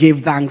and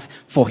gave thanks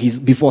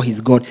before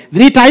his God.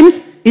 3 times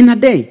in a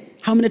day.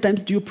 How many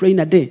times do you pray in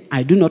a day?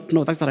 I do not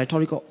know. That's a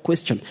rhetorical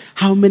question.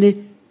 How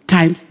many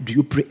times do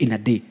you pray in a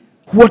day?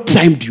 What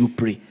time do you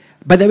pray?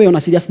 By the way, on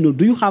a serious note,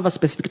 do you have a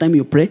specific time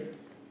you pray?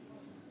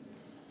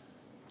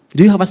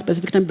 Do you have a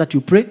specific time that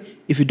you pray?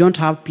 If you don't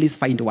have, please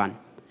find one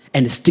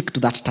and stick to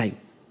that time.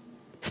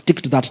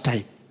 Stick to that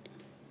time.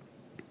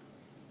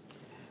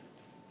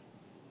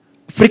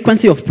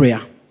 Frequency of prayer.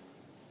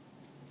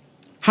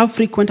 How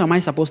frequent am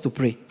I supposed to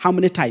pray? How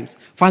many times?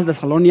 1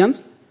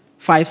 Thessalonians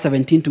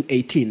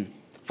 5:17-18.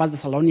 1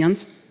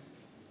 Thessalonians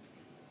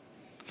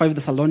 5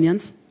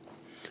 Thessalonians.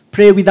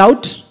 Pray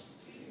without.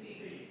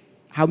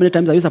 How many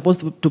times are you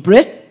supposed to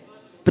pray?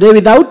 Pray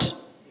without.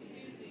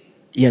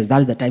 Yes,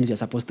 that is the times you're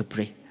supposed to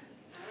pray.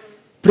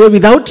 Pray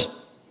without.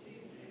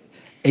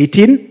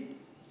 18.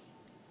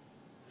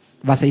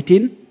 Verse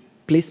 18.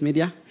 Please,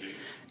 media.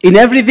 In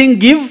everything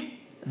give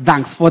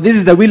thanks, for this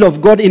is the will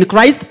of God in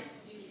Christ.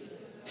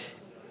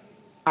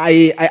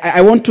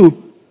 I want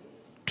to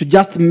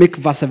just make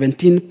verse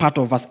 17 part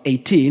of verse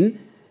 18.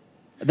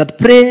 That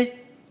pray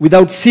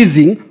without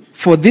ceasing,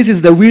 for this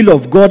is the will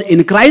of God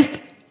in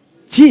Christ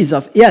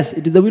Jesus. Yes,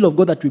 it is the will of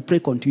God that we pray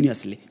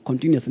continuously.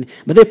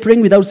 But they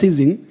praying without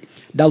ceasing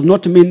does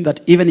not mean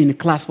that even in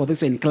class, for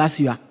this in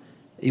class you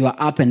are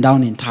up and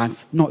down in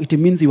tongues. No, it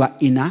means you are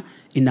in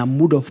a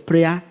mood of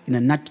prayer, in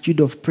an attitude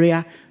of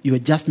prayer. You are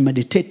just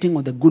meditating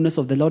on the goodness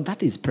of the Lord.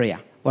 That is prayer.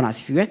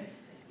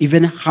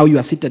 Even how you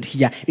are seated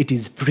here, it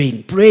is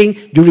praying. Praying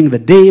during the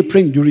day,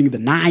 praying during the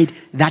night.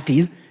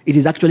 It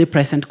is actually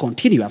present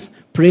continuous.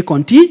 Pray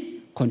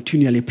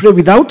continually. Pray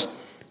without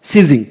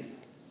ceasing.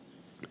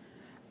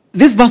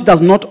 This verse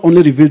does not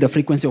only reveal the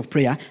frequency of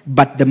prayer,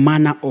 but the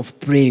manner of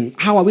praying.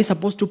 How are we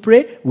supposed to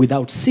pray?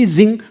 Without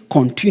ceasing,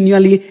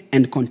 continually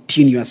and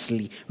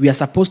continuously. We are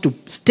supposed to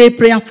stay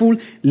prayerful,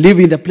 live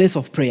in the place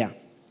of prayer.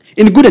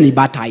 In good and in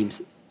bad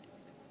times.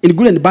 In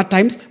good and bad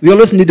times, we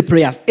always need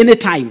prayers.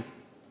 Anytime.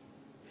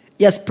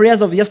 Yes,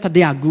 prayers of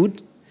yesterday are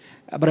good.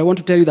 But I want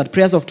to tell you that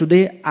prayers of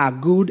today are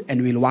good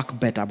and will work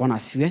better.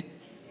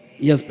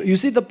 Yes, you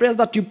see the prayers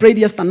that you prayed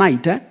yesterday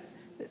night,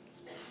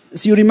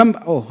 So you remember,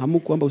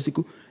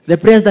 the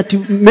prayers that you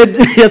made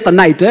yesterday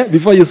night,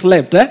 before you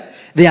slept,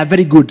 they are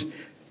very good.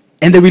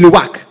 And they will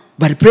work.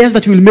 But prayers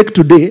that you will make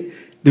today,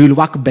 they will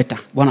work better.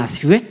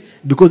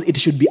 Because it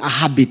should be a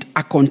habit,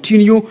 a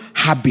continual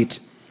habit.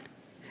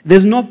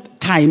 There's no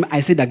time,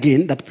 I said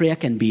again, that prayer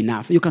can be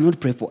enough. You cannot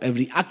pray for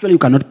Actually, you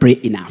cannot pray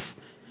enough.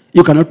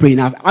 You cannot pray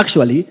enough.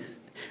 Actually,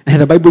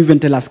 the Bible even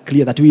tells us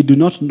clear that we do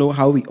not know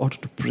how we ought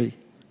to pray.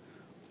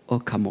 Oh,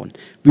 come on.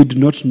 We do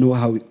not know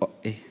how we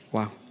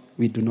ought.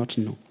 We do not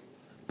know.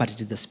 But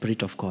it is the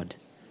Spirit of God.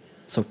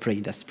 So pray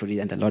in the Spirit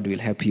and the Lord will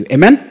help you.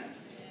 Amen?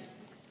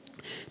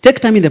 Take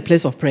time in the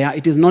place of prayer.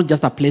 It is not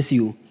just a place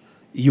you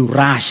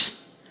rush.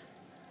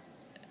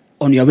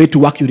 On your way to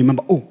work, you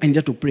remember, I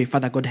need to pray.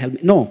 Father God, help me.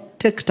 No,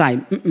 take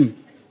time.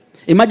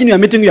 Imagine you are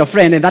meeting your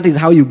friend and that is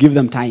how you give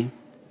them time.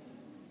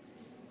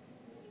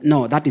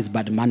 No, that is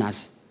bad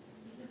manners.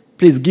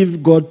 Please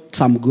give God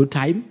some good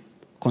time.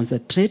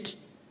 Concentrate.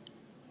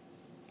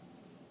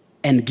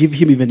 And give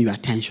him even your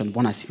attention.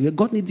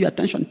 God needs your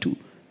attention too.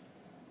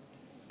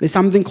 There's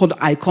something called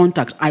eye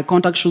contact. Eye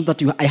contact shows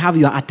that I have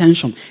your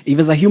attention. If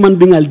as a human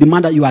being, I'll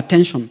demand your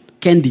attention.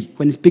 Candy,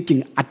 when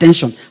speaking,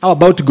 attention. How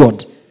about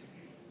God?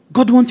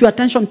 God wants your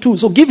attention too.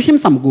 So give him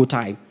some good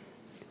time.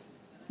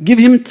 Give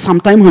him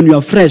some time when you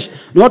are fresh.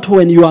 Not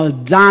when you are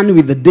done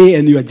with the day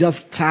and you are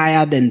just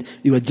tired and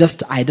you are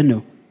just,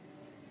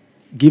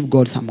 Give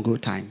God some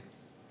good time.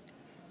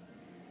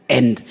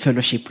 And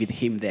fellowship with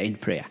him there in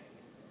prayer.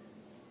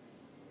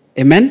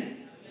 Amen?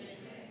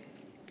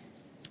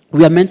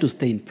 We are meant to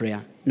stay in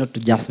prayer, not to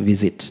just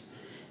visit.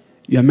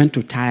 We are meant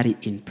to tarry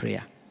in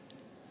prayer.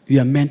 We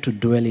are meant to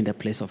dwell in the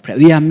place of prayer.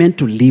 We are meant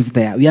to live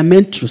there. We are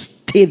meant to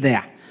stay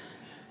there.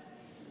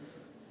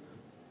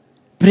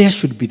 Prayer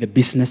should be the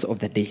business of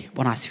the day.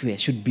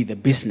 Should be the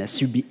business,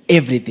 should be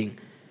everything.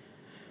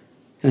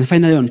 And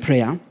finally on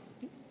prayer,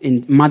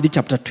 in Matthew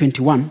chapter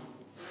 21,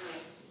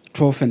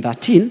 12 and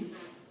 13,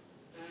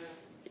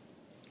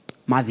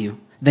 Matthew.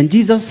 Then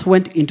Jesus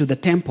went into the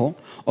temple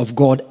of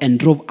God and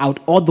drove out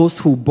all those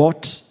who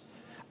bought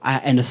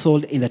and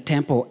sold in the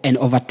temple and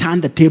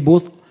overturned the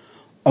tables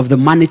of the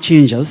money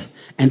changers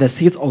and the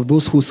seats of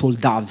those who sold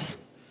doves.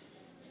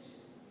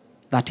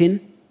 13.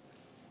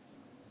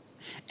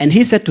 And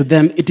he said to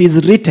them, it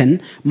is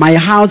written, my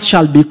house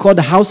shall be called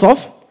a house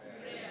of,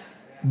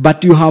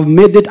 but you have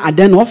made it a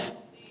den of.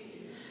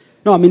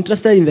 No, I'm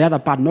interested in the other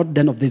part, not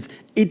den of thieves.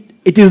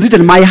 It is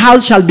written, my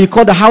house shall be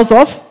called a house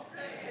of.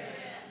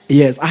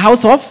 Yes, a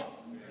house of?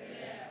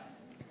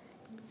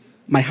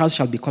 My house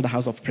shall be called a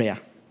house of prayer.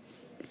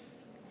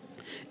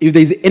 If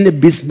there is any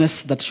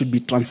business that should be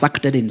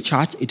transacted in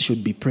church, it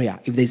should be prayer.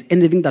 If there is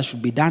anything that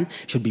should be done,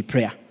 it should be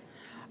prayer.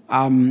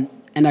 And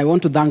I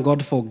want to thank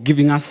God for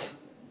giving us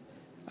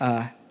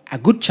a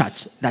good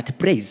church that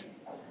prays.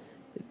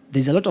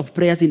 There's a lot of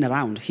prayers in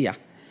around here.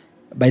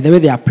 By the way,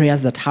 there are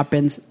prayers that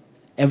happens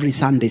every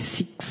Sunday,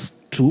 6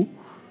 to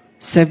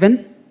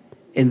 7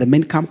 in the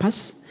main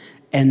campus,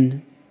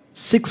 and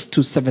 6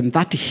 to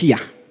 7:30 here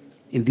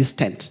in this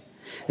tent.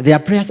 There are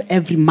prayers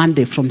every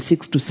Monday from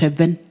 6 to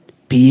 7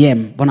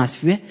 p.m.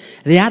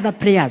 There are other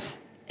prayers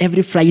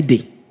every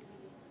Friday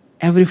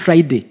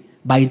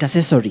by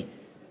intercessory.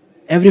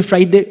 Every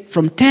Friday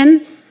from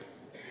 10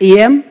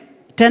 p.m.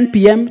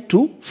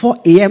 to 4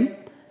 a.m.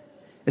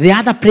 There are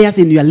other prayers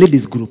in your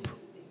ladies group.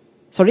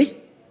 Sorry?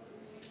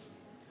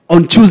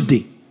 On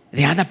Tuesday,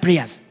 there are other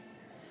prayers.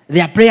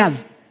 There are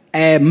prayers,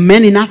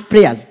 men enough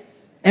prayers,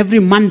 every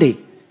Monday,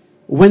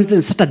 Wednesday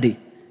and Saturday,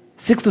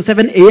 6 to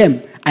 7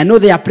 a.m. I know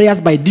there are prayers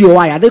by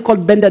DOI. Are they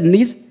called bended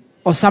knees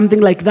or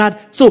something like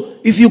that? So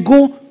if you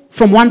go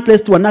from one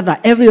place to another,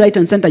 every right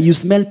and center, you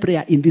smell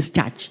prayer in this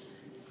church.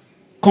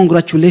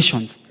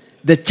 Congratulations.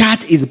 The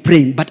church is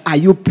praying, but are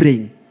you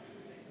praying?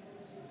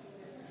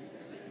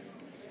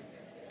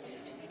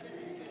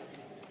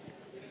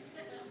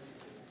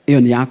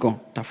 Hiyo ni yako,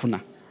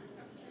 tafuna.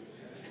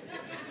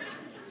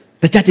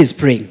 The church is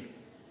praying.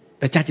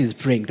 The church is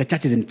praying. The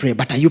church is in prayer.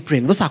 But are you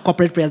praying? Those are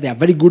corporate prayers. They are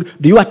very good.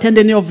 Do you attend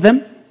any of them?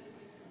 Do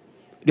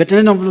you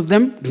attend any of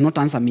them? Do not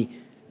answer me.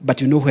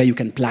 But you know where you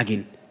can plug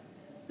in.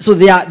 So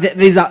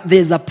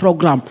there's a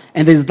program.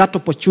 And there's that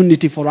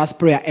opportunity for us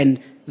prayer.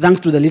 And thanks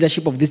to the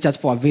leadership of this church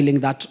for availing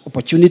that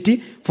opportunity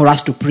for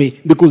us to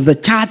pray. Because the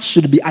church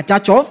should be a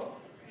church of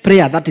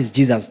prayer. That is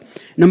Jesus.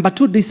 Number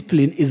 2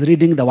 discipline is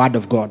reading the Word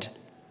of God.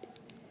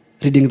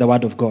 Reading the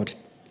Word of God.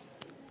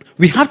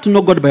 We have to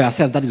know God by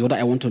ourselves. That is what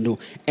I want to know.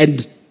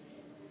 And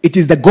it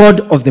is the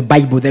God of the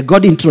Bible, the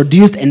God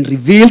introduced and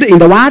revealed in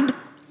the Word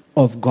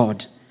of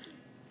God.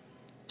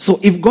 So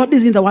if God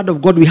is in the Word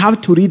of God, we have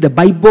to read the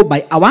Bible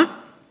by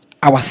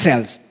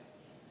ourselves.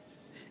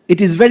 It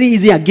is very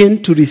easy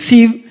again to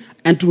receive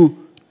and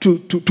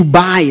to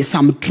buy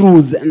some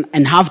truth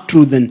and have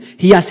truth and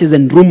hearsays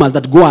and rumors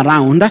that go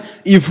around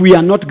if we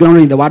are not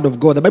grounded in the Word of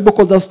God. The Bible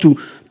calls us to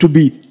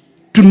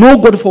know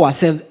God for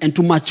ourselves and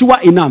to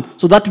mature enough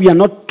so that we are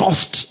not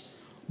tossed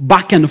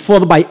back and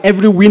forth by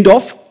every wind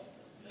of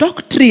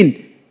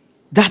doctrine.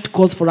 That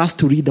calls for us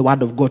to read the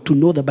Word of God, to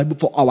know the Bible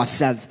for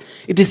ourselves.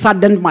 It is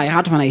saddened my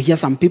heart when I hear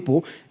some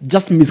people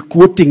just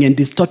misquoting and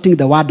distorting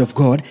the Word of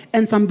God,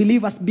 and some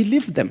believers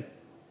believe them.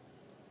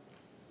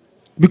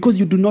 Because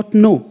you do not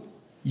know,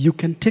 you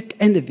can take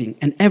anything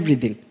and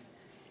everything.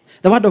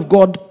 The Word of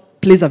God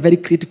plays a very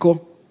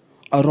critical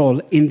role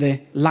in the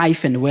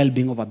life and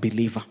well-being of a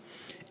believer.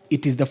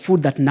 It is the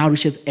food that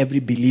nourishes every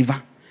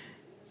believer.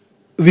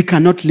 We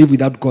cannot live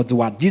without God's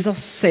word. Jesus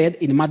said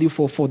in Matthew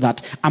 4:4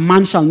 that a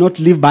man shall not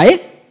live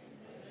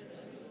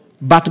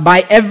but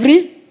by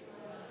every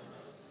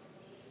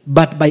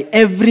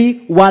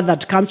word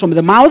that comes from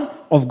the mouth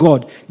of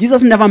God.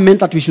 Jesus never meant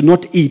that we should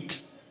not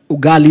eat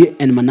ugali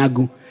and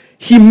managu.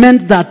 He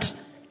meant that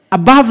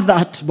above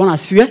that,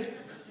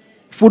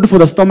 food for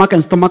the stomach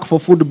and stomach for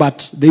food,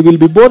 but they will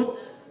be both.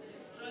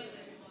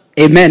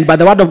 Amen. But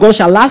the word of God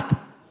shall last.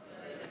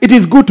 It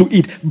is good to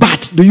eat,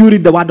 but do you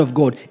read the word of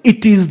God?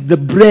 It is the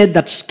bread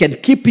that can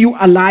keep you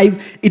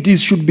alive.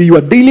 Should be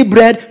your daily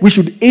bread. We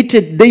should eat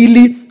it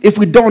daily. If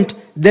we don't,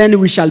 then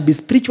we shall be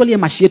spiritually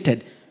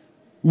emaciated.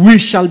 We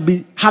shall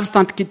have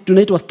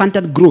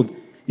stunted growth.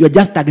 You are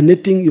just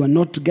stagnating. You are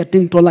not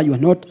getting taller. You are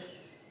not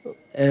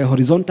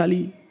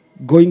horizontally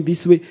going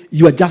this way.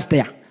 You are just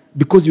there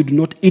because you do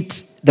not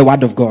eat the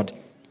word of God.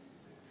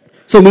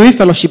 So may we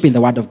fellowship in the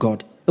word of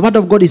God. The word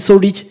of God is so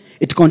rich.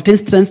 It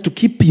contains strength to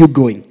keep you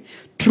going.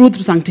 Truth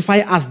to sanctify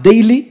us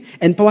daily,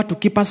 and power to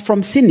keep us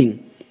from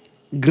sinning.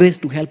 Grace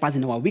to help us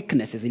in our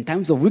weaknesses, in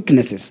times of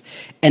weaknesses,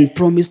 and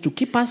promise to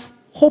keep us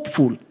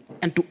hopeful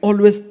and to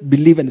always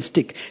believe and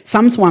stick.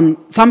 Psalms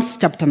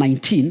chapter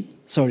 19,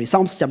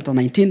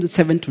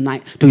 7 to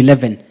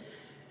 11.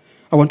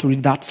 I want to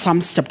read that.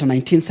 Psalms chapter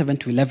 19, 7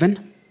 to 11.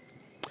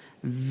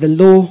 The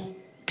law,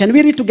 can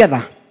we read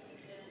together?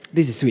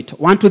 This is sweet.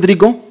 1, 2, 3,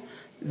 go.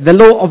 The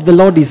law of the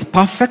Lord is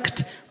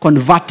perfect,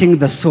 converting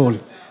the soul.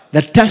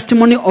 The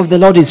testimony of the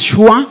Lord is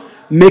sure,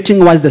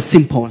 making wise the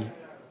simple.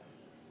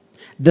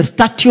 The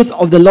statutes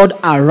of the Lord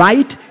are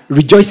right,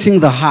 rejoicing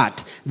the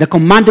heart. The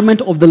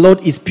commandment of the Lord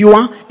is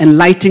pure,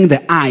 enlightening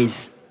the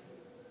eyes.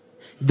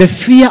 The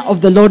fear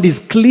of the Lord is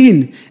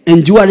clean,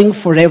 enduring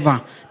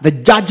forever. The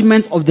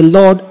judgments of the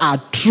Lord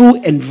are true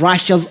and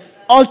righteous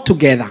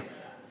altogether.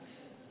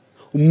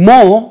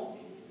 More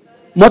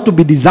to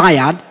be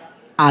desired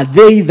are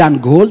they than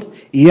gold,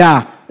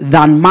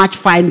 than much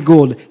fine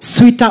gold,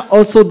 sweeter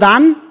also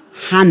than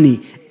honey,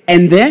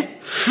 and the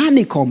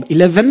honeycomb.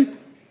 11.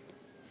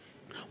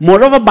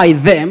 Moreover, by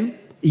them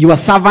your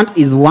servant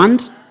is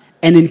warned,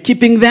 and in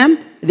keeping them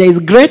there is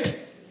great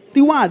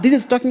reward. This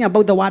is talking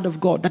about the word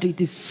of God, that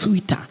it is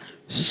sweeter.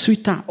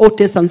 Oh,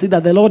 taste and see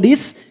that the Lord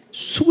is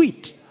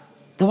sweet.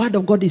 The word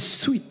of God is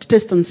sweet.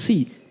 Taste and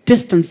see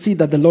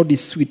that the Lord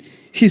is sweet.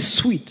 He's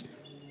sweet.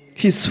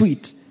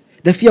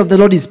 The fear of the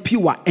Lord is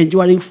pure,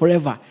 enduring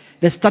forever.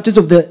 The statutes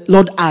of the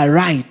Lord are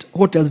right.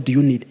 What else do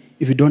you need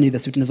if you don't need the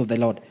sweetness of the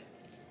Lord?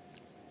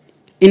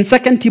 In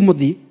 2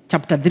 Timothy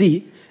chapter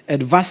 3,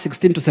 at verse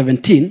 16 to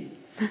 17,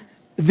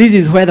 this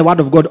is where the word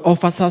of God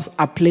offers us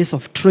a place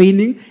of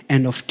training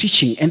and of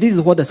teaching. And this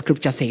is what the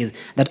scripture says,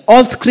 that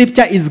all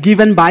scripture is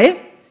given by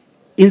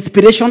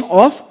inspiration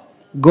of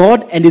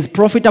God and is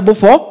profitable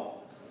for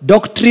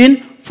doctrine,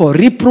 for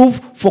reproof,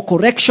 for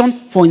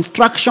correction, for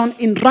instruction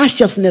in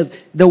righteousness.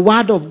 The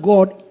word of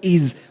God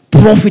is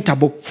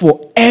profitable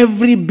for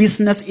every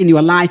business in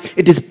your life.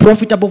 It is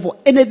profitable for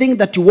anything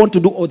that you want to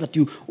do or that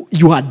you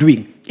are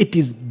doing. It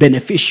is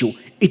beneficial.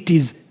 It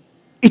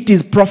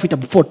is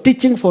profitable for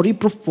teaching, for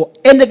reproof, for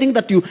anything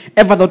that you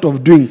ever thought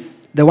of doing.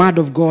 The word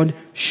of God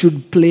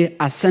should play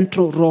a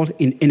central role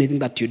in anything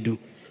that you do.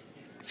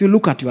 If you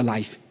look at your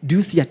life, do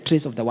you see a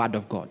trace of the word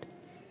of God?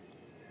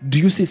 Do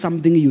you see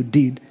something you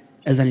did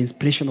as an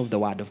inspiration of the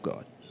word of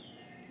God?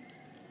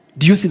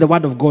 Do you see the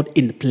word of God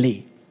in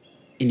play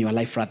in your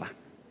life, rather?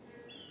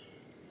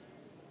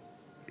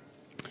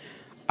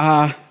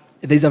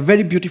 There's a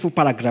very beautiful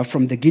paragraph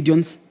from the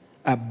Gideon's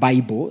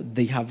Bible.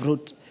 They have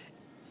wrote,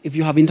 if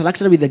you have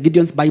interacted with the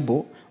Gideon's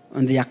Bible,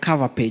 on their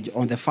cover page,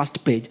 on the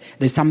first page,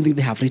 there's something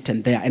they have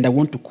written there, and I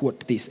want to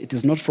quote this. It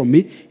is not from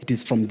me, it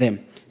is from them.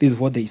 This is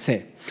what they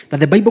say. That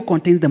the Bible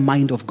contains the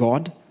mind of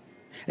God,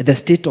 the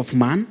state of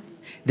man,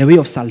 the way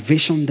of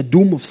salvation, the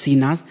doom of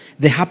sinners,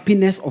 the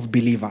happiness of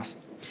believers.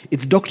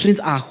 Its doctrines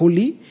are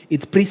holy,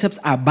 its precepts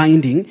are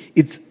binding,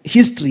 its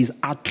histories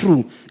are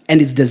true,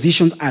 and its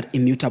decisions are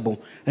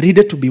immutable. Read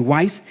it to be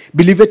wise,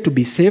 believe it to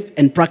be safe,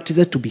 and practice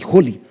it to be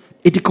holy.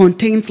 It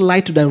contains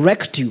light to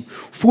direct you,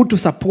 food to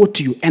support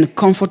you, and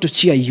comfort to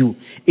cheer you.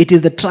 It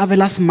is the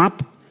traveler's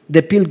map,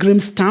 the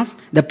pilgrim's staff,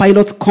 the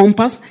pilot's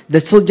compass, the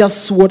soldier's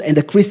sword, and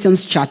the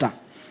Christian's charter.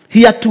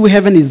 Here too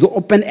heaven is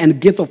open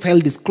and gates of hell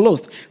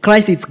disclosed.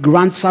 Christ its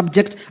grand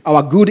subject,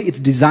 our good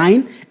its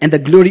design, and the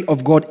glory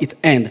of God its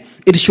end.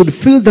 It should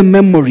fill the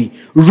memory,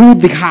 rule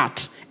the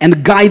heart,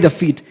 and guide the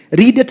feet.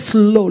 Read it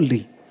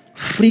slowly,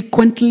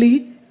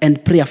 frequently,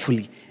 and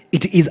prayerfully.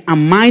 It is a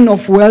mine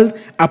of wealth,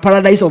 a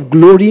paradise of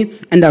glory,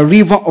 and a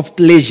river of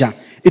pleasure.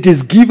 It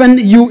is given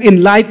you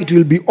in life. It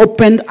will be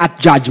opened at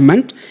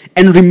judgment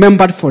and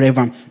remembered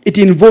forever. It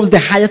involves the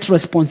highest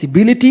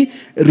responsibility,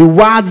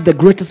 rewards the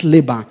greatest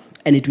labor,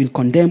 and it will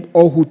condemn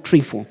all who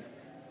trifle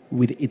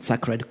with its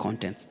sacred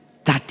contents.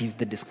 That is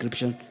the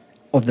description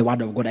of the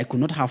Word of God. I could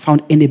not have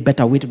found any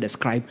better way to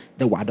describe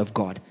the Word of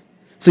God.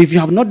 So if you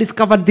have not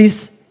discovered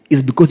this,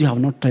 it's because you have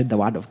not read the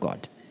Word of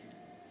God.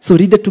 So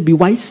read it to be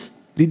wise,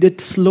 read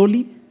it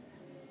slowly,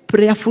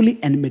 prayerfully,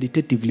 and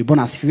meditatively.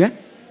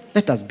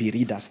 Let us be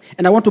readers.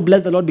 And I want to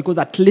bless the Lord because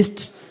at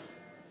least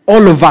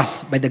all of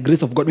us, by the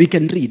grace of God, we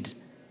can read.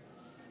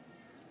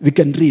 We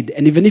can read.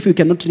 And even if we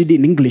cannot read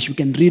in English, we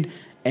can read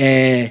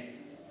the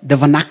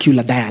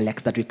vernacular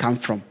dialects that we come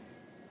from.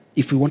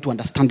 If we want to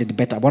understand it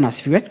better. Let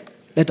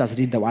us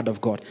read the Word of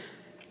God.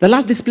 The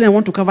last discipline I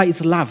want to cover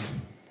is love.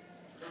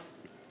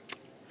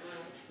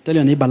 Tell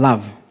your neighbor,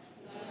 love.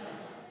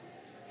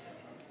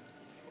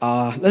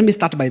 Let me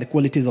start by the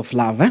qualities of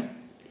love. And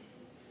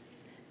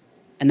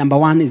number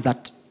one is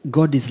that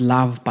God is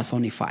love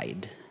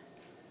personified.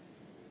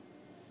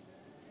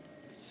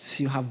 If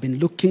you have been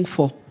looking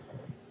for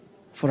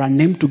a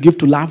name to give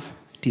to love,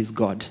 it is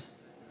God.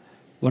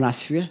 Want to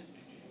ask you?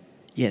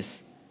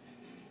 Yes.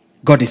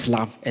 God is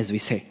love, as we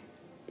say.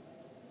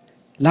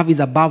 Love is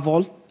above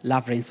all.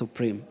 Love reigns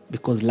supreme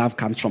because love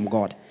comes from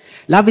God.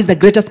 Love is the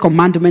greatest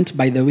commandment,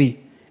 by the way,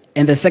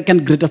 and the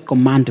second greatest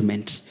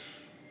commandment.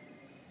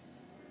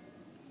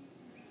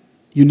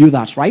 You knew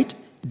that, right?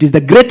 It is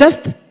the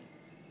greatest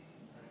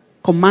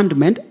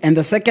commandment and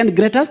the second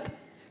greatest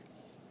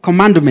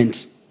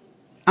commandment.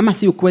 Ama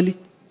si ukweli?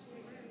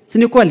 Si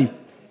ni ukweli?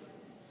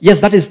 Yes,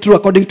 that is true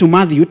according to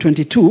Matthew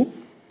 22,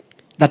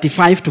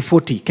 35 to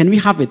 40. Can we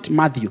have it,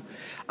 Matthew?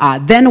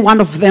 Then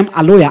one of them,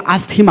 a lawyer,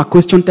 asked him a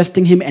question,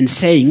 testing him and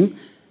saying,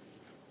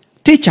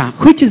 "Teacher,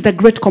 which is the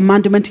great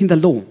commandment in the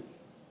law?"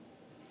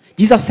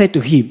 Jesus said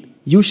to him,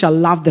 "You shall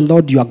love the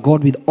Lord your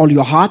God with all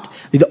your heart,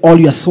 with all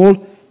your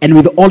soul, and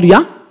with all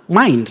your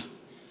mind.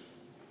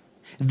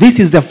 This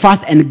is the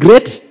first and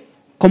great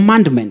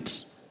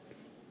commandment.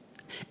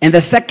 And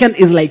the second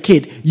is like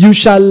it. You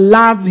shall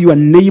love your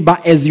neighbor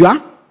as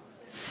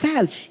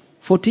yourself."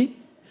 40.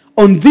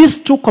 On these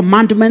two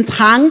commandments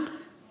hang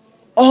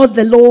all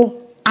the law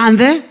and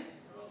the...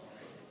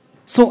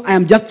 So I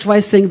am just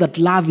trying saying that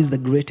love is the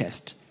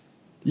greatest.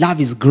 Love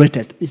is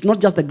greatest. It's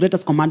not just the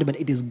greatest commandment,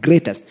 it is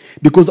greatest.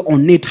 Because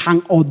on it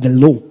hang all the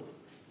law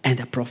and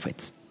the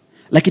prophets.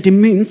 Like it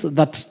means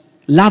that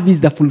love is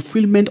the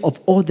fulfillment of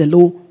all the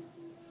law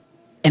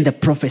and the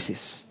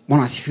prophecies.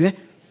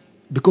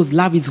 Because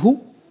love is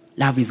who?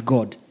 Love is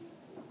God.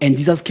 And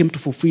Jesus came to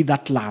fulfill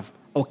that love,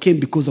 or came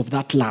because of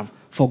that love.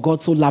 For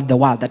God so loved the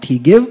world that he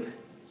gave.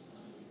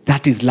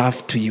 That is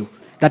love to you.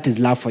 That is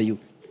love for you.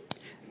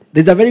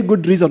 There's a very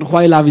good reason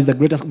why love is the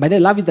greatest. By the way,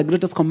 love is the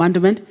greatest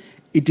commandment.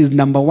 It is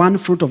number one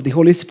fruit of the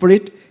Holy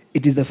Spirit.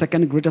 It is the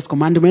second greatest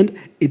commandment.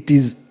 It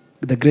is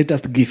the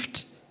greatest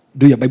gift.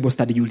 Do your Bible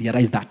study, you will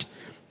realize that.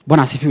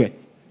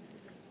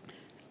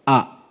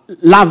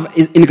 Love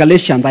is in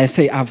Galatians, I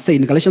have said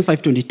in Galatians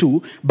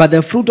 5:22, but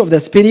the fruit of the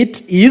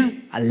Spirit is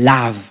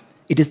love.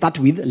 It starts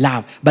with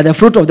love. But the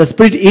fruit of the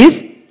Spirit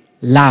is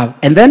love.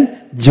 And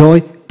then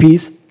joy,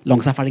 peace,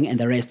 long-suffering, and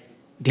the rest.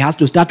 It has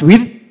to start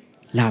with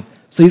love.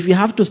 So if we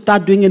have to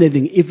start doing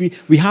anything, if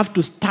we have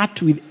to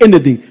start with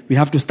anything, we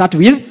have to start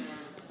with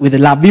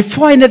love.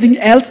 Before anything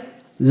else,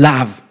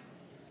 love.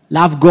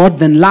 Love God,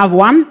 then love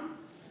one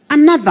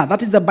another.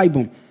 That is the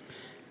Bible.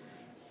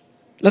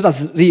 Let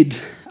us read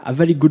a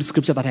very good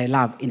scripture that I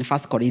love in 1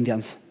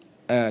 Corinthians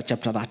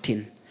chapter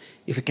 13.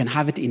 If we can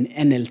have it in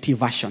NLT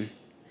version,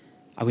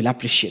 I will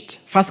appreciate.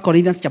 1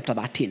 Corinthians chapter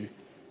 13.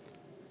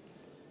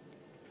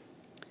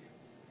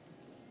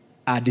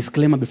 A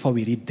disclaimer before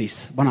we read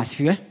this.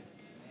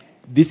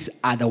 These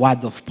are the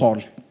words of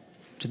Paul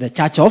to the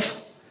church of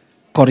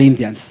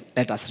Corinthians.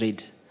 Let us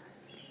read.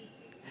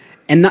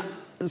 And now,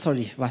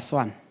 verse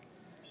 1.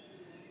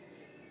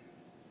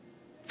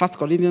 1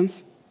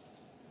 Corinthians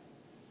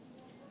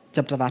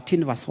chapter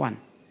 13, verse 1.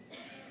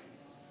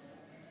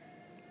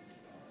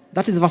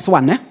 That is verse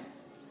 1, eh?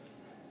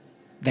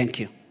 Thank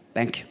you.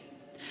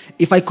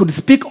 If I could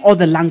speak all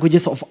the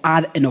languages of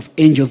earth and of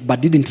angels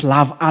but didn't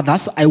love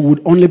others, I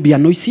would only be a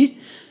noisy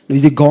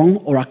gong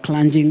or a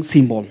clanging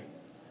cymbal.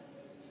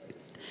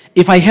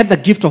 If I had the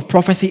gift of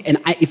prophecy and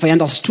if I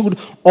understood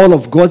all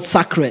of God's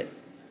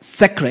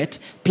secret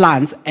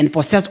plans and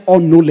possessed all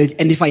knowledge,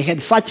 and if I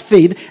had such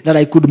faith that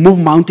I could move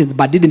mountains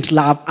but didn't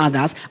love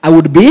others, I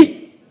would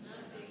be...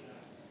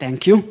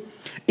 Thank you.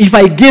 If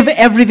I gave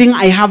everything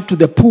I have to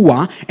the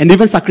poor and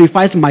even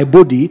sacrificed my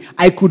body,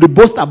 I could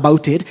boast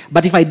about it.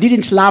 But if I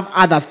didn't love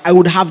others, I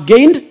would have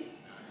gained.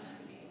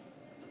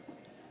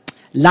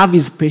 Love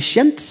is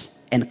patient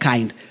and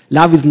kind.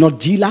 Love is not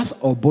jealous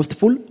or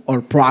boastful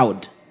or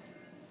proud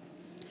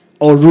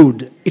or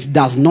rude. It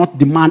does not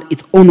demand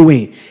its own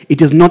way.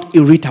 It is not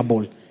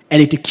irritable,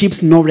 and it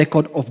keeps no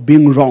record of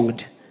being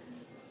wronged.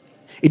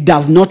 It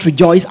does not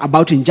rejoice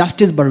about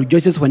injustice, but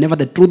rejoices whenever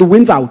the truth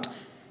wins out.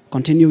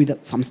 Continue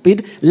with some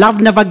speed.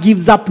 Love never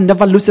gives up,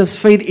 never loses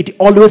faith. It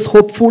always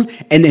hopeful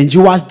and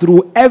endures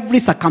through every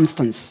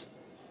circumstance.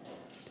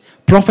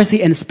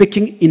 Prophecy and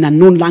speaking in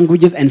unknown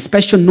languages and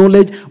special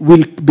knowledge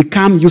will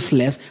become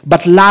useless,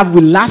 but love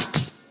will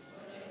last.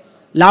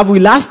 Love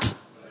will last.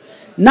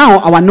 Now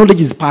our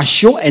knowledge is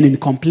partial and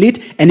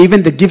incomplete, and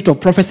even the gift of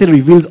prophecy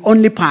reveals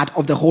only part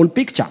of the whole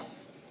picture.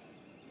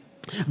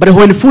 But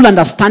when full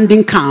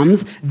understanding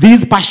comes,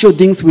 these partial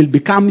things will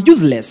become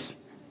useless.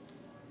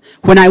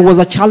 When I was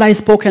a child, I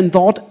spoke and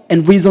thought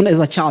and reasoned as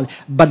a child.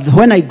 But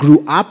when I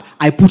grew up,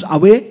 I put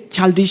away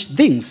childish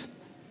things.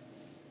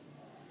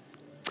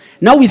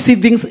 Now we see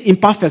things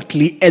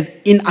imperfectly as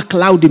in a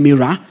cloudy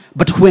mirror,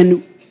 but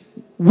when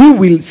we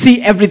will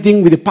see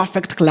everything with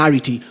perfect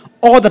clarity.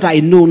 All that I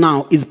know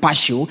now is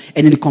partial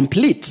and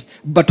incomplete,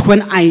 but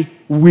when I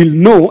will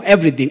know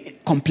everything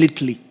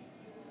completely.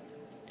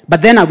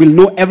 But then I will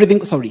know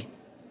everything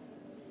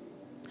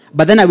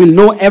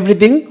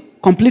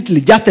completely,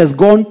 just as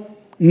God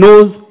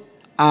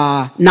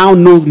now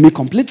knows me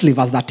completely.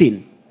 Verse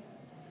 13.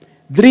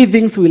 3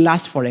 things will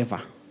last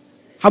forever.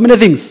 How many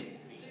things?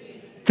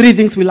 3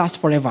 things will last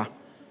forever.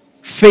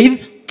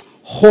 Faith,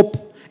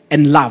 hope,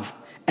 and love.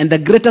 And the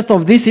greatest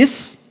of this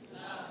is?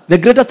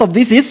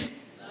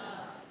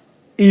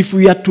 If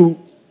we are to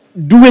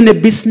do any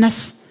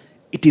business,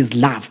 it is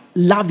love.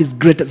 Love is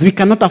greatest. We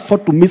cannot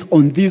afford to miss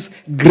on this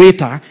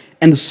greater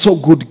and so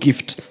good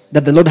gift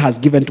that the Lord has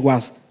given to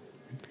us.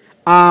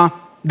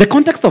 The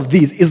context of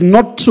this is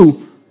not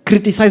to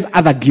criticize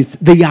other gifts.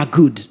 They are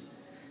good.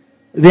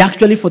 They are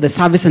actually for the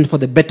service and for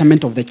the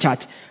betterment of the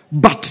church.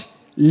 But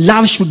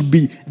love should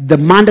be the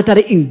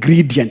mandatory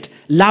ingredient.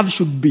 Love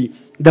should be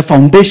the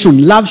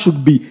foundation. Love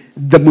should be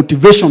the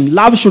motivation.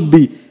 Love should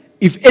be,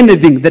 if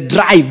anything, the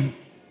drive.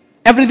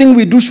 Everything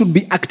we do should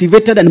be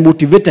activated and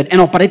motivated and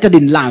operated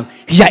in love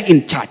here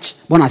in church.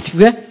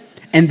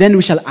 And then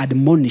we shall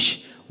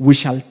admonish. We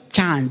shall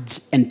charge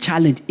and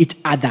challenge each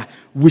other.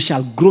 We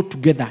shall grow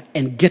together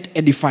and get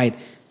edified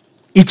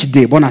each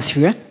day.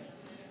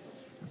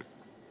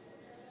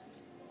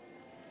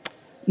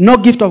 No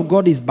gift of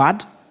God is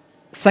bad.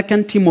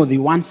 2 Timothy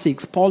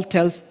 1:6, Paul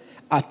tells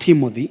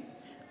Timothy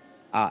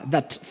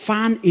that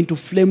fan into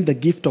flame the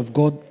gift of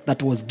God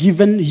that was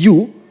given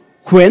you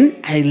when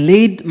I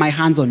laid my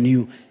hands on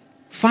you.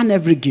 Fan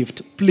every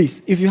gift.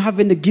 Please, if you have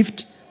any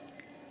gift,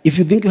 if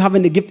you think you have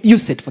any gift,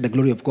 use it for the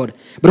glory of God.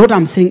 But what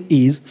I'm saying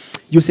is,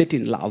 use it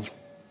in love.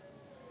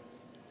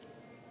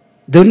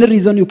 The only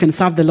reason you can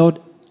serve the Lord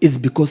is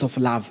because of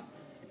love.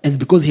 It's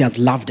because he has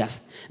loved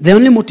us. The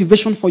only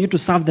motivation for you to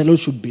serve the Lord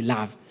should be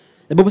love.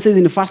 The Bible says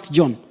in 1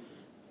 John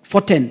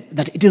 4:10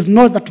 that it is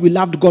not that we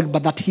loved God,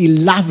 but that he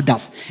loved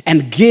us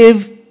and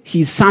gave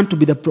his son to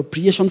be the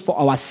propitiation for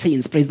our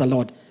sins. Praise the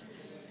Lord.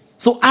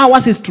 So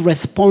ours is to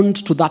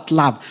respond to that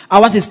love.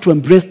 Ours is to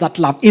embrace that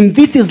love. In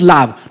this is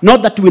love.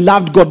 Not that we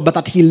loved God, but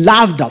that he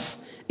loved us.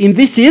 In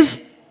this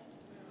is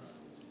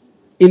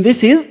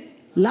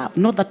love.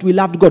 Not that we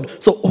loved God.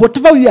 So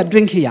whatever we are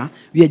doing here,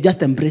 we are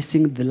just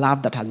embracing the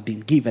love that has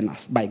been given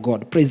us by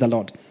God. Praise the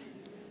Lord.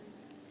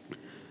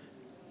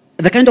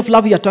 The kind of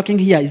love we are talking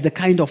here is the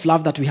kind of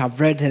love that we have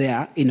read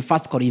there in 1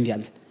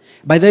 Corinthians.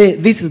 By the way,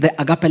 this is the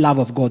agape love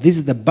of God. This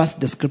is the best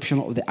description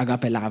of the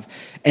agape love.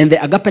 And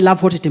the agape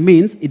love, what it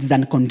means, it is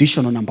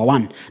unconditional, number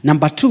 1.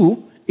 Number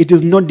 2, it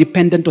is not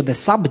dependent on the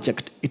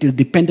subject. It is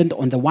dependent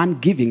on the one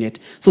giving it.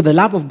 So the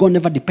love of God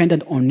never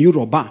depended on you,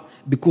 Robert,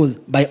 because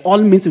by all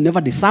means you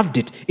never deserved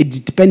it.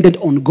 It depended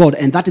on God,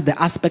 and that is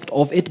the aspect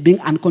of it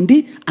being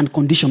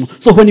unconditional.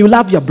 So when you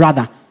love your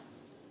brother,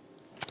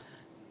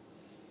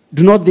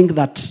 do not think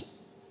that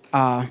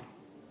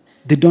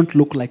they don't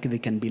look like they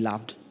can be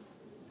loved.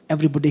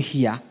 Everybody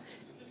here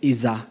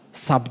is a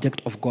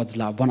subject of God's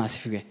love.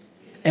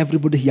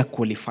 Everybody here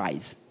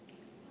qualifies.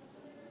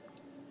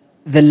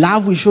 The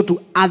love we show to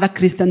other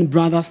Christian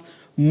brothers,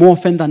 more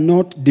often than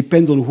not,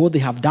 depends on what they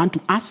have done to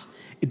us.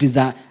 It is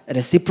a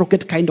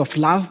reciprocate kind of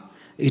love.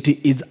 It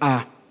is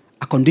a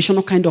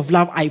conditional kind of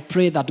love. I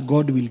pray that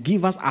God will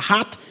give us a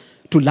heart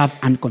to love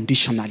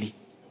unconditionally.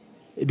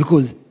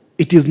 Because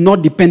it is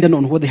not dependent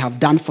on what they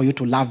have done for you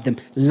to love them.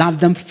 Love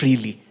them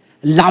freely.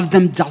 Love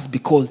them just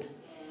because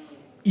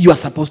you are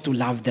supposed to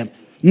love them.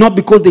 Not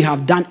because they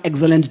have done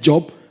excellent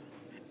job.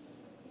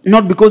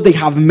 Not because they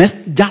have messed.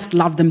 Just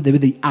love them the way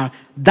they are.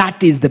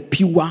 That is the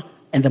pure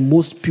and the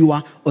most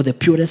pure or the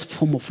purest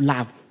form of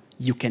love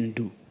you can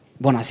do.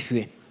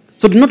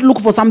 So do not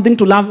look for something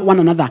to love one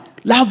another.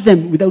 Love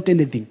them without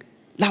anything.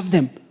 Love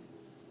them.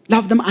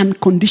 Love them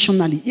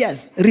unconditionally.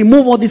 Yes.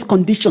 Remove all these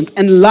conditions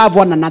and love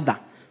one another.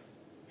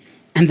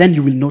 And then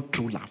you will know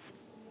true love.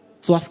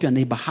 So ask your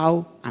neighbor,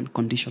 how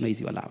unconditional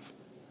is your love?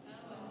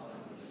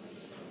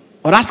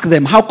 Or ask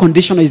them, how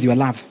conditional is your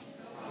love?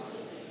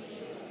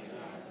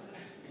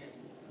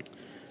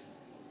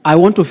 I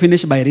want to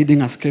finish by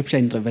reading a scripture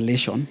in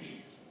Revelation.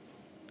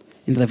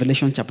 In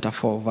Revelation chapter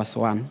 4, verse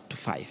 1 to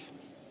 5.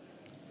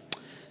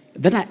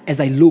 Then as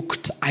I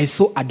looked, I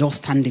saw a door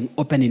standing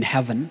open in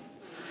heaven.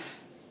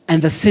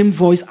 And the same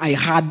voice I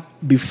heard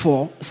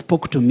before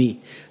spoke to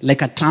me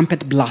like a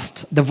trumpet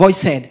blast. The voice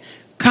said,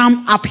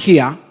 "Come up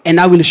here and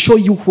I will show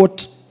you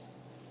what..."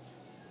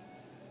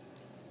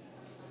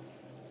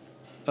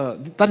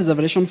 That is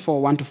Revelation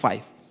 4,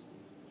 1-5.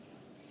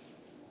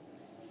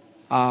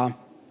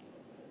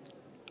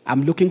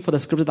 I'm looking for the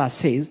scripture that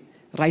says,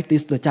 "Write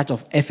this to the church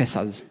of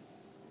Ephesus."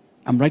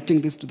 I'm writing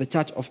this to the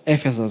church of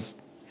Ephesus.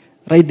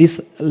 Write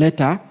this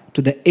letter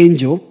to the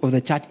angel of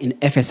the church in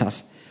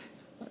Ephesus.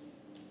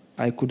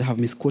 I could have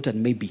misquoted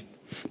maybe.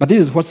 But this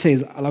is what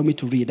says. Allow me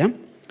to read.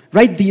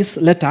 Write this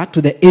letter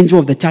to the angel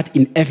of the church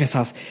in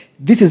Ephesus.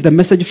 This is the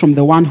message from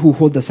the one who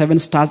holds the 7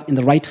 stars in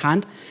the right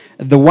hand,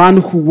 the one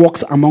who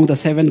walks among the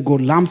 7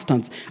 gold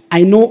lampstands.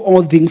 I know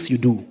all things you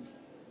do.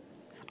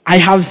 I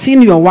have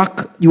seen your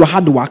work, your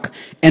hard work,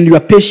 and your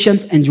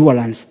patient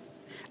endurance.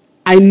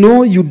 I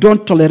know you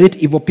don't tolerate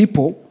evil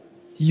people.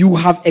 You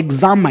have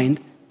examined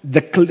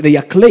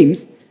their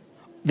claims,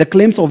 the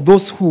claims of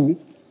those who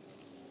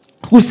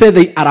say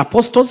they are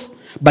apostles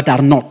but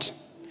are not.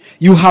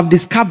 You have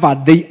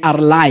discovered they are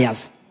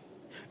liars.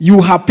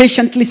 You have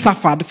patiently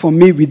suffered for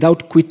me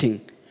without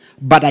quitting.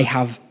 But I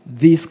have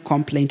this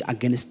complaint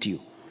against you,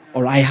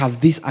 or I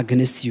have this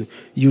against you.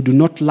 You do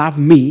not love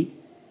me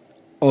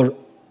or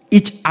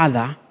each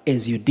other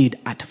as you did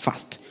at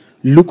first.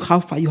 Look how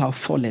far you have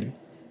fallen.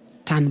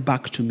 Turn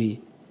back to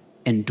me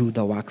and do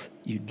the works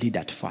you did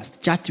at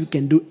first. Church, you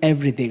can do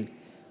everything,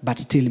 but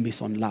still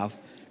miss on love.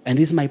 And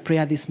this is my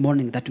prayer this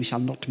morning, that we shall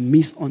not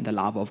miss on the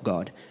love of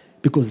God.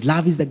 Because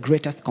love is the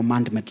greatest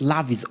commandment.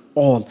 Love is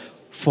all.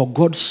 For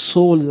God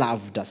so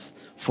loved us.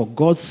 For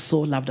God so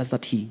loved us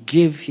that he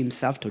gave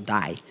himself to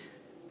die.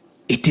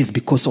 It is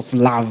because of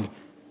love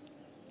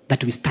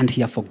that we stand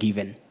here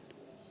forgiven.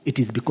 It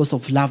is because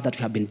of love that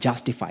we have been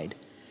justified.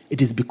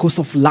 It is because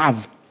of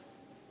love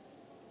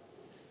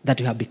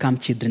that we have become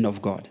children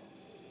of God.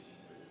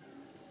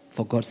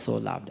 For God so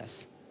loved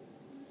us.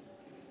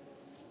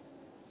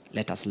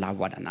 Let us love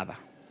one another.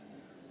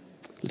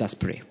 Let us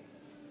pray.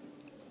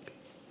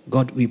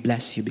 God, we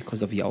bless you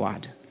because of your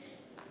word.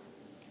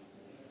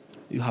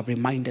 You have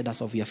reminded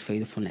us of your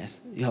faithfulness.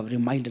 You have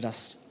reminded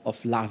us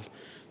of love.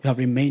 You have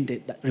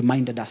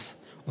reminded us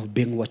of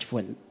being watchful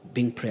and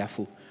being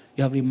prayerful.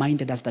 You have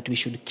reminded us that we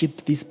should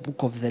keep this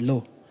book of the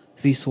law,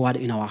 this word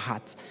in our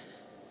hearts.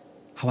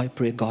 How I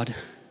pray, God,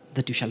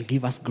 that you shall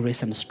give us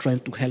grace and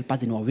strength to help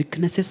us in our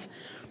weaknesses,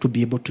 to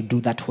be able to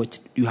do that which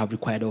you have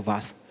required of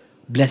us.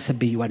 Blessed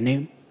be your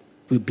name.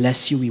 We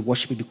bless you. We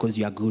worship you because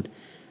you are good.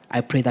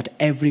 I pray that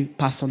every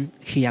person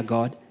here,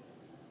 God,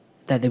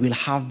 that they will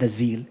have the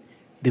zeal,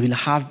 they will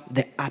have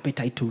the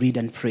appetite to read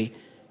and pray,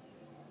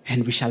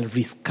 and we shall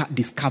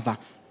discover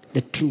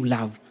the true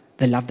love,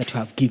 the love that you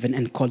have given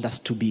and called us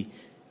to be,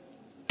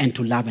 and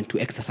to love and to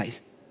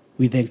exercise.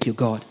 We thank you,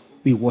 God.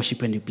 We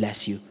worship and we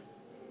bless you.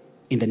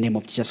 In the name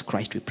of Jesus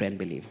Christ, we pray and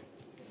believe.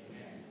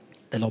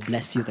 The Lord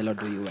bless you. The Lord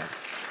do you well.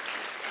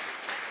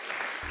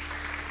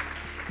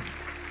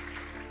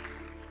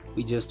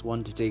 We just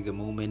want to take a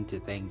moment to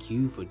thank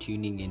you for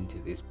tuning into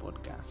this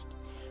podcast.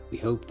 We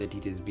hope that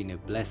it has been a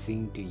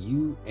blessing to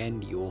you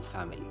and your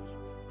family.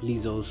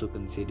 Please also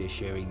consider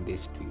sharing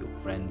this to your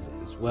friends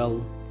as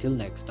well. Till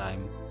next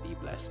time, be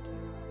blessed.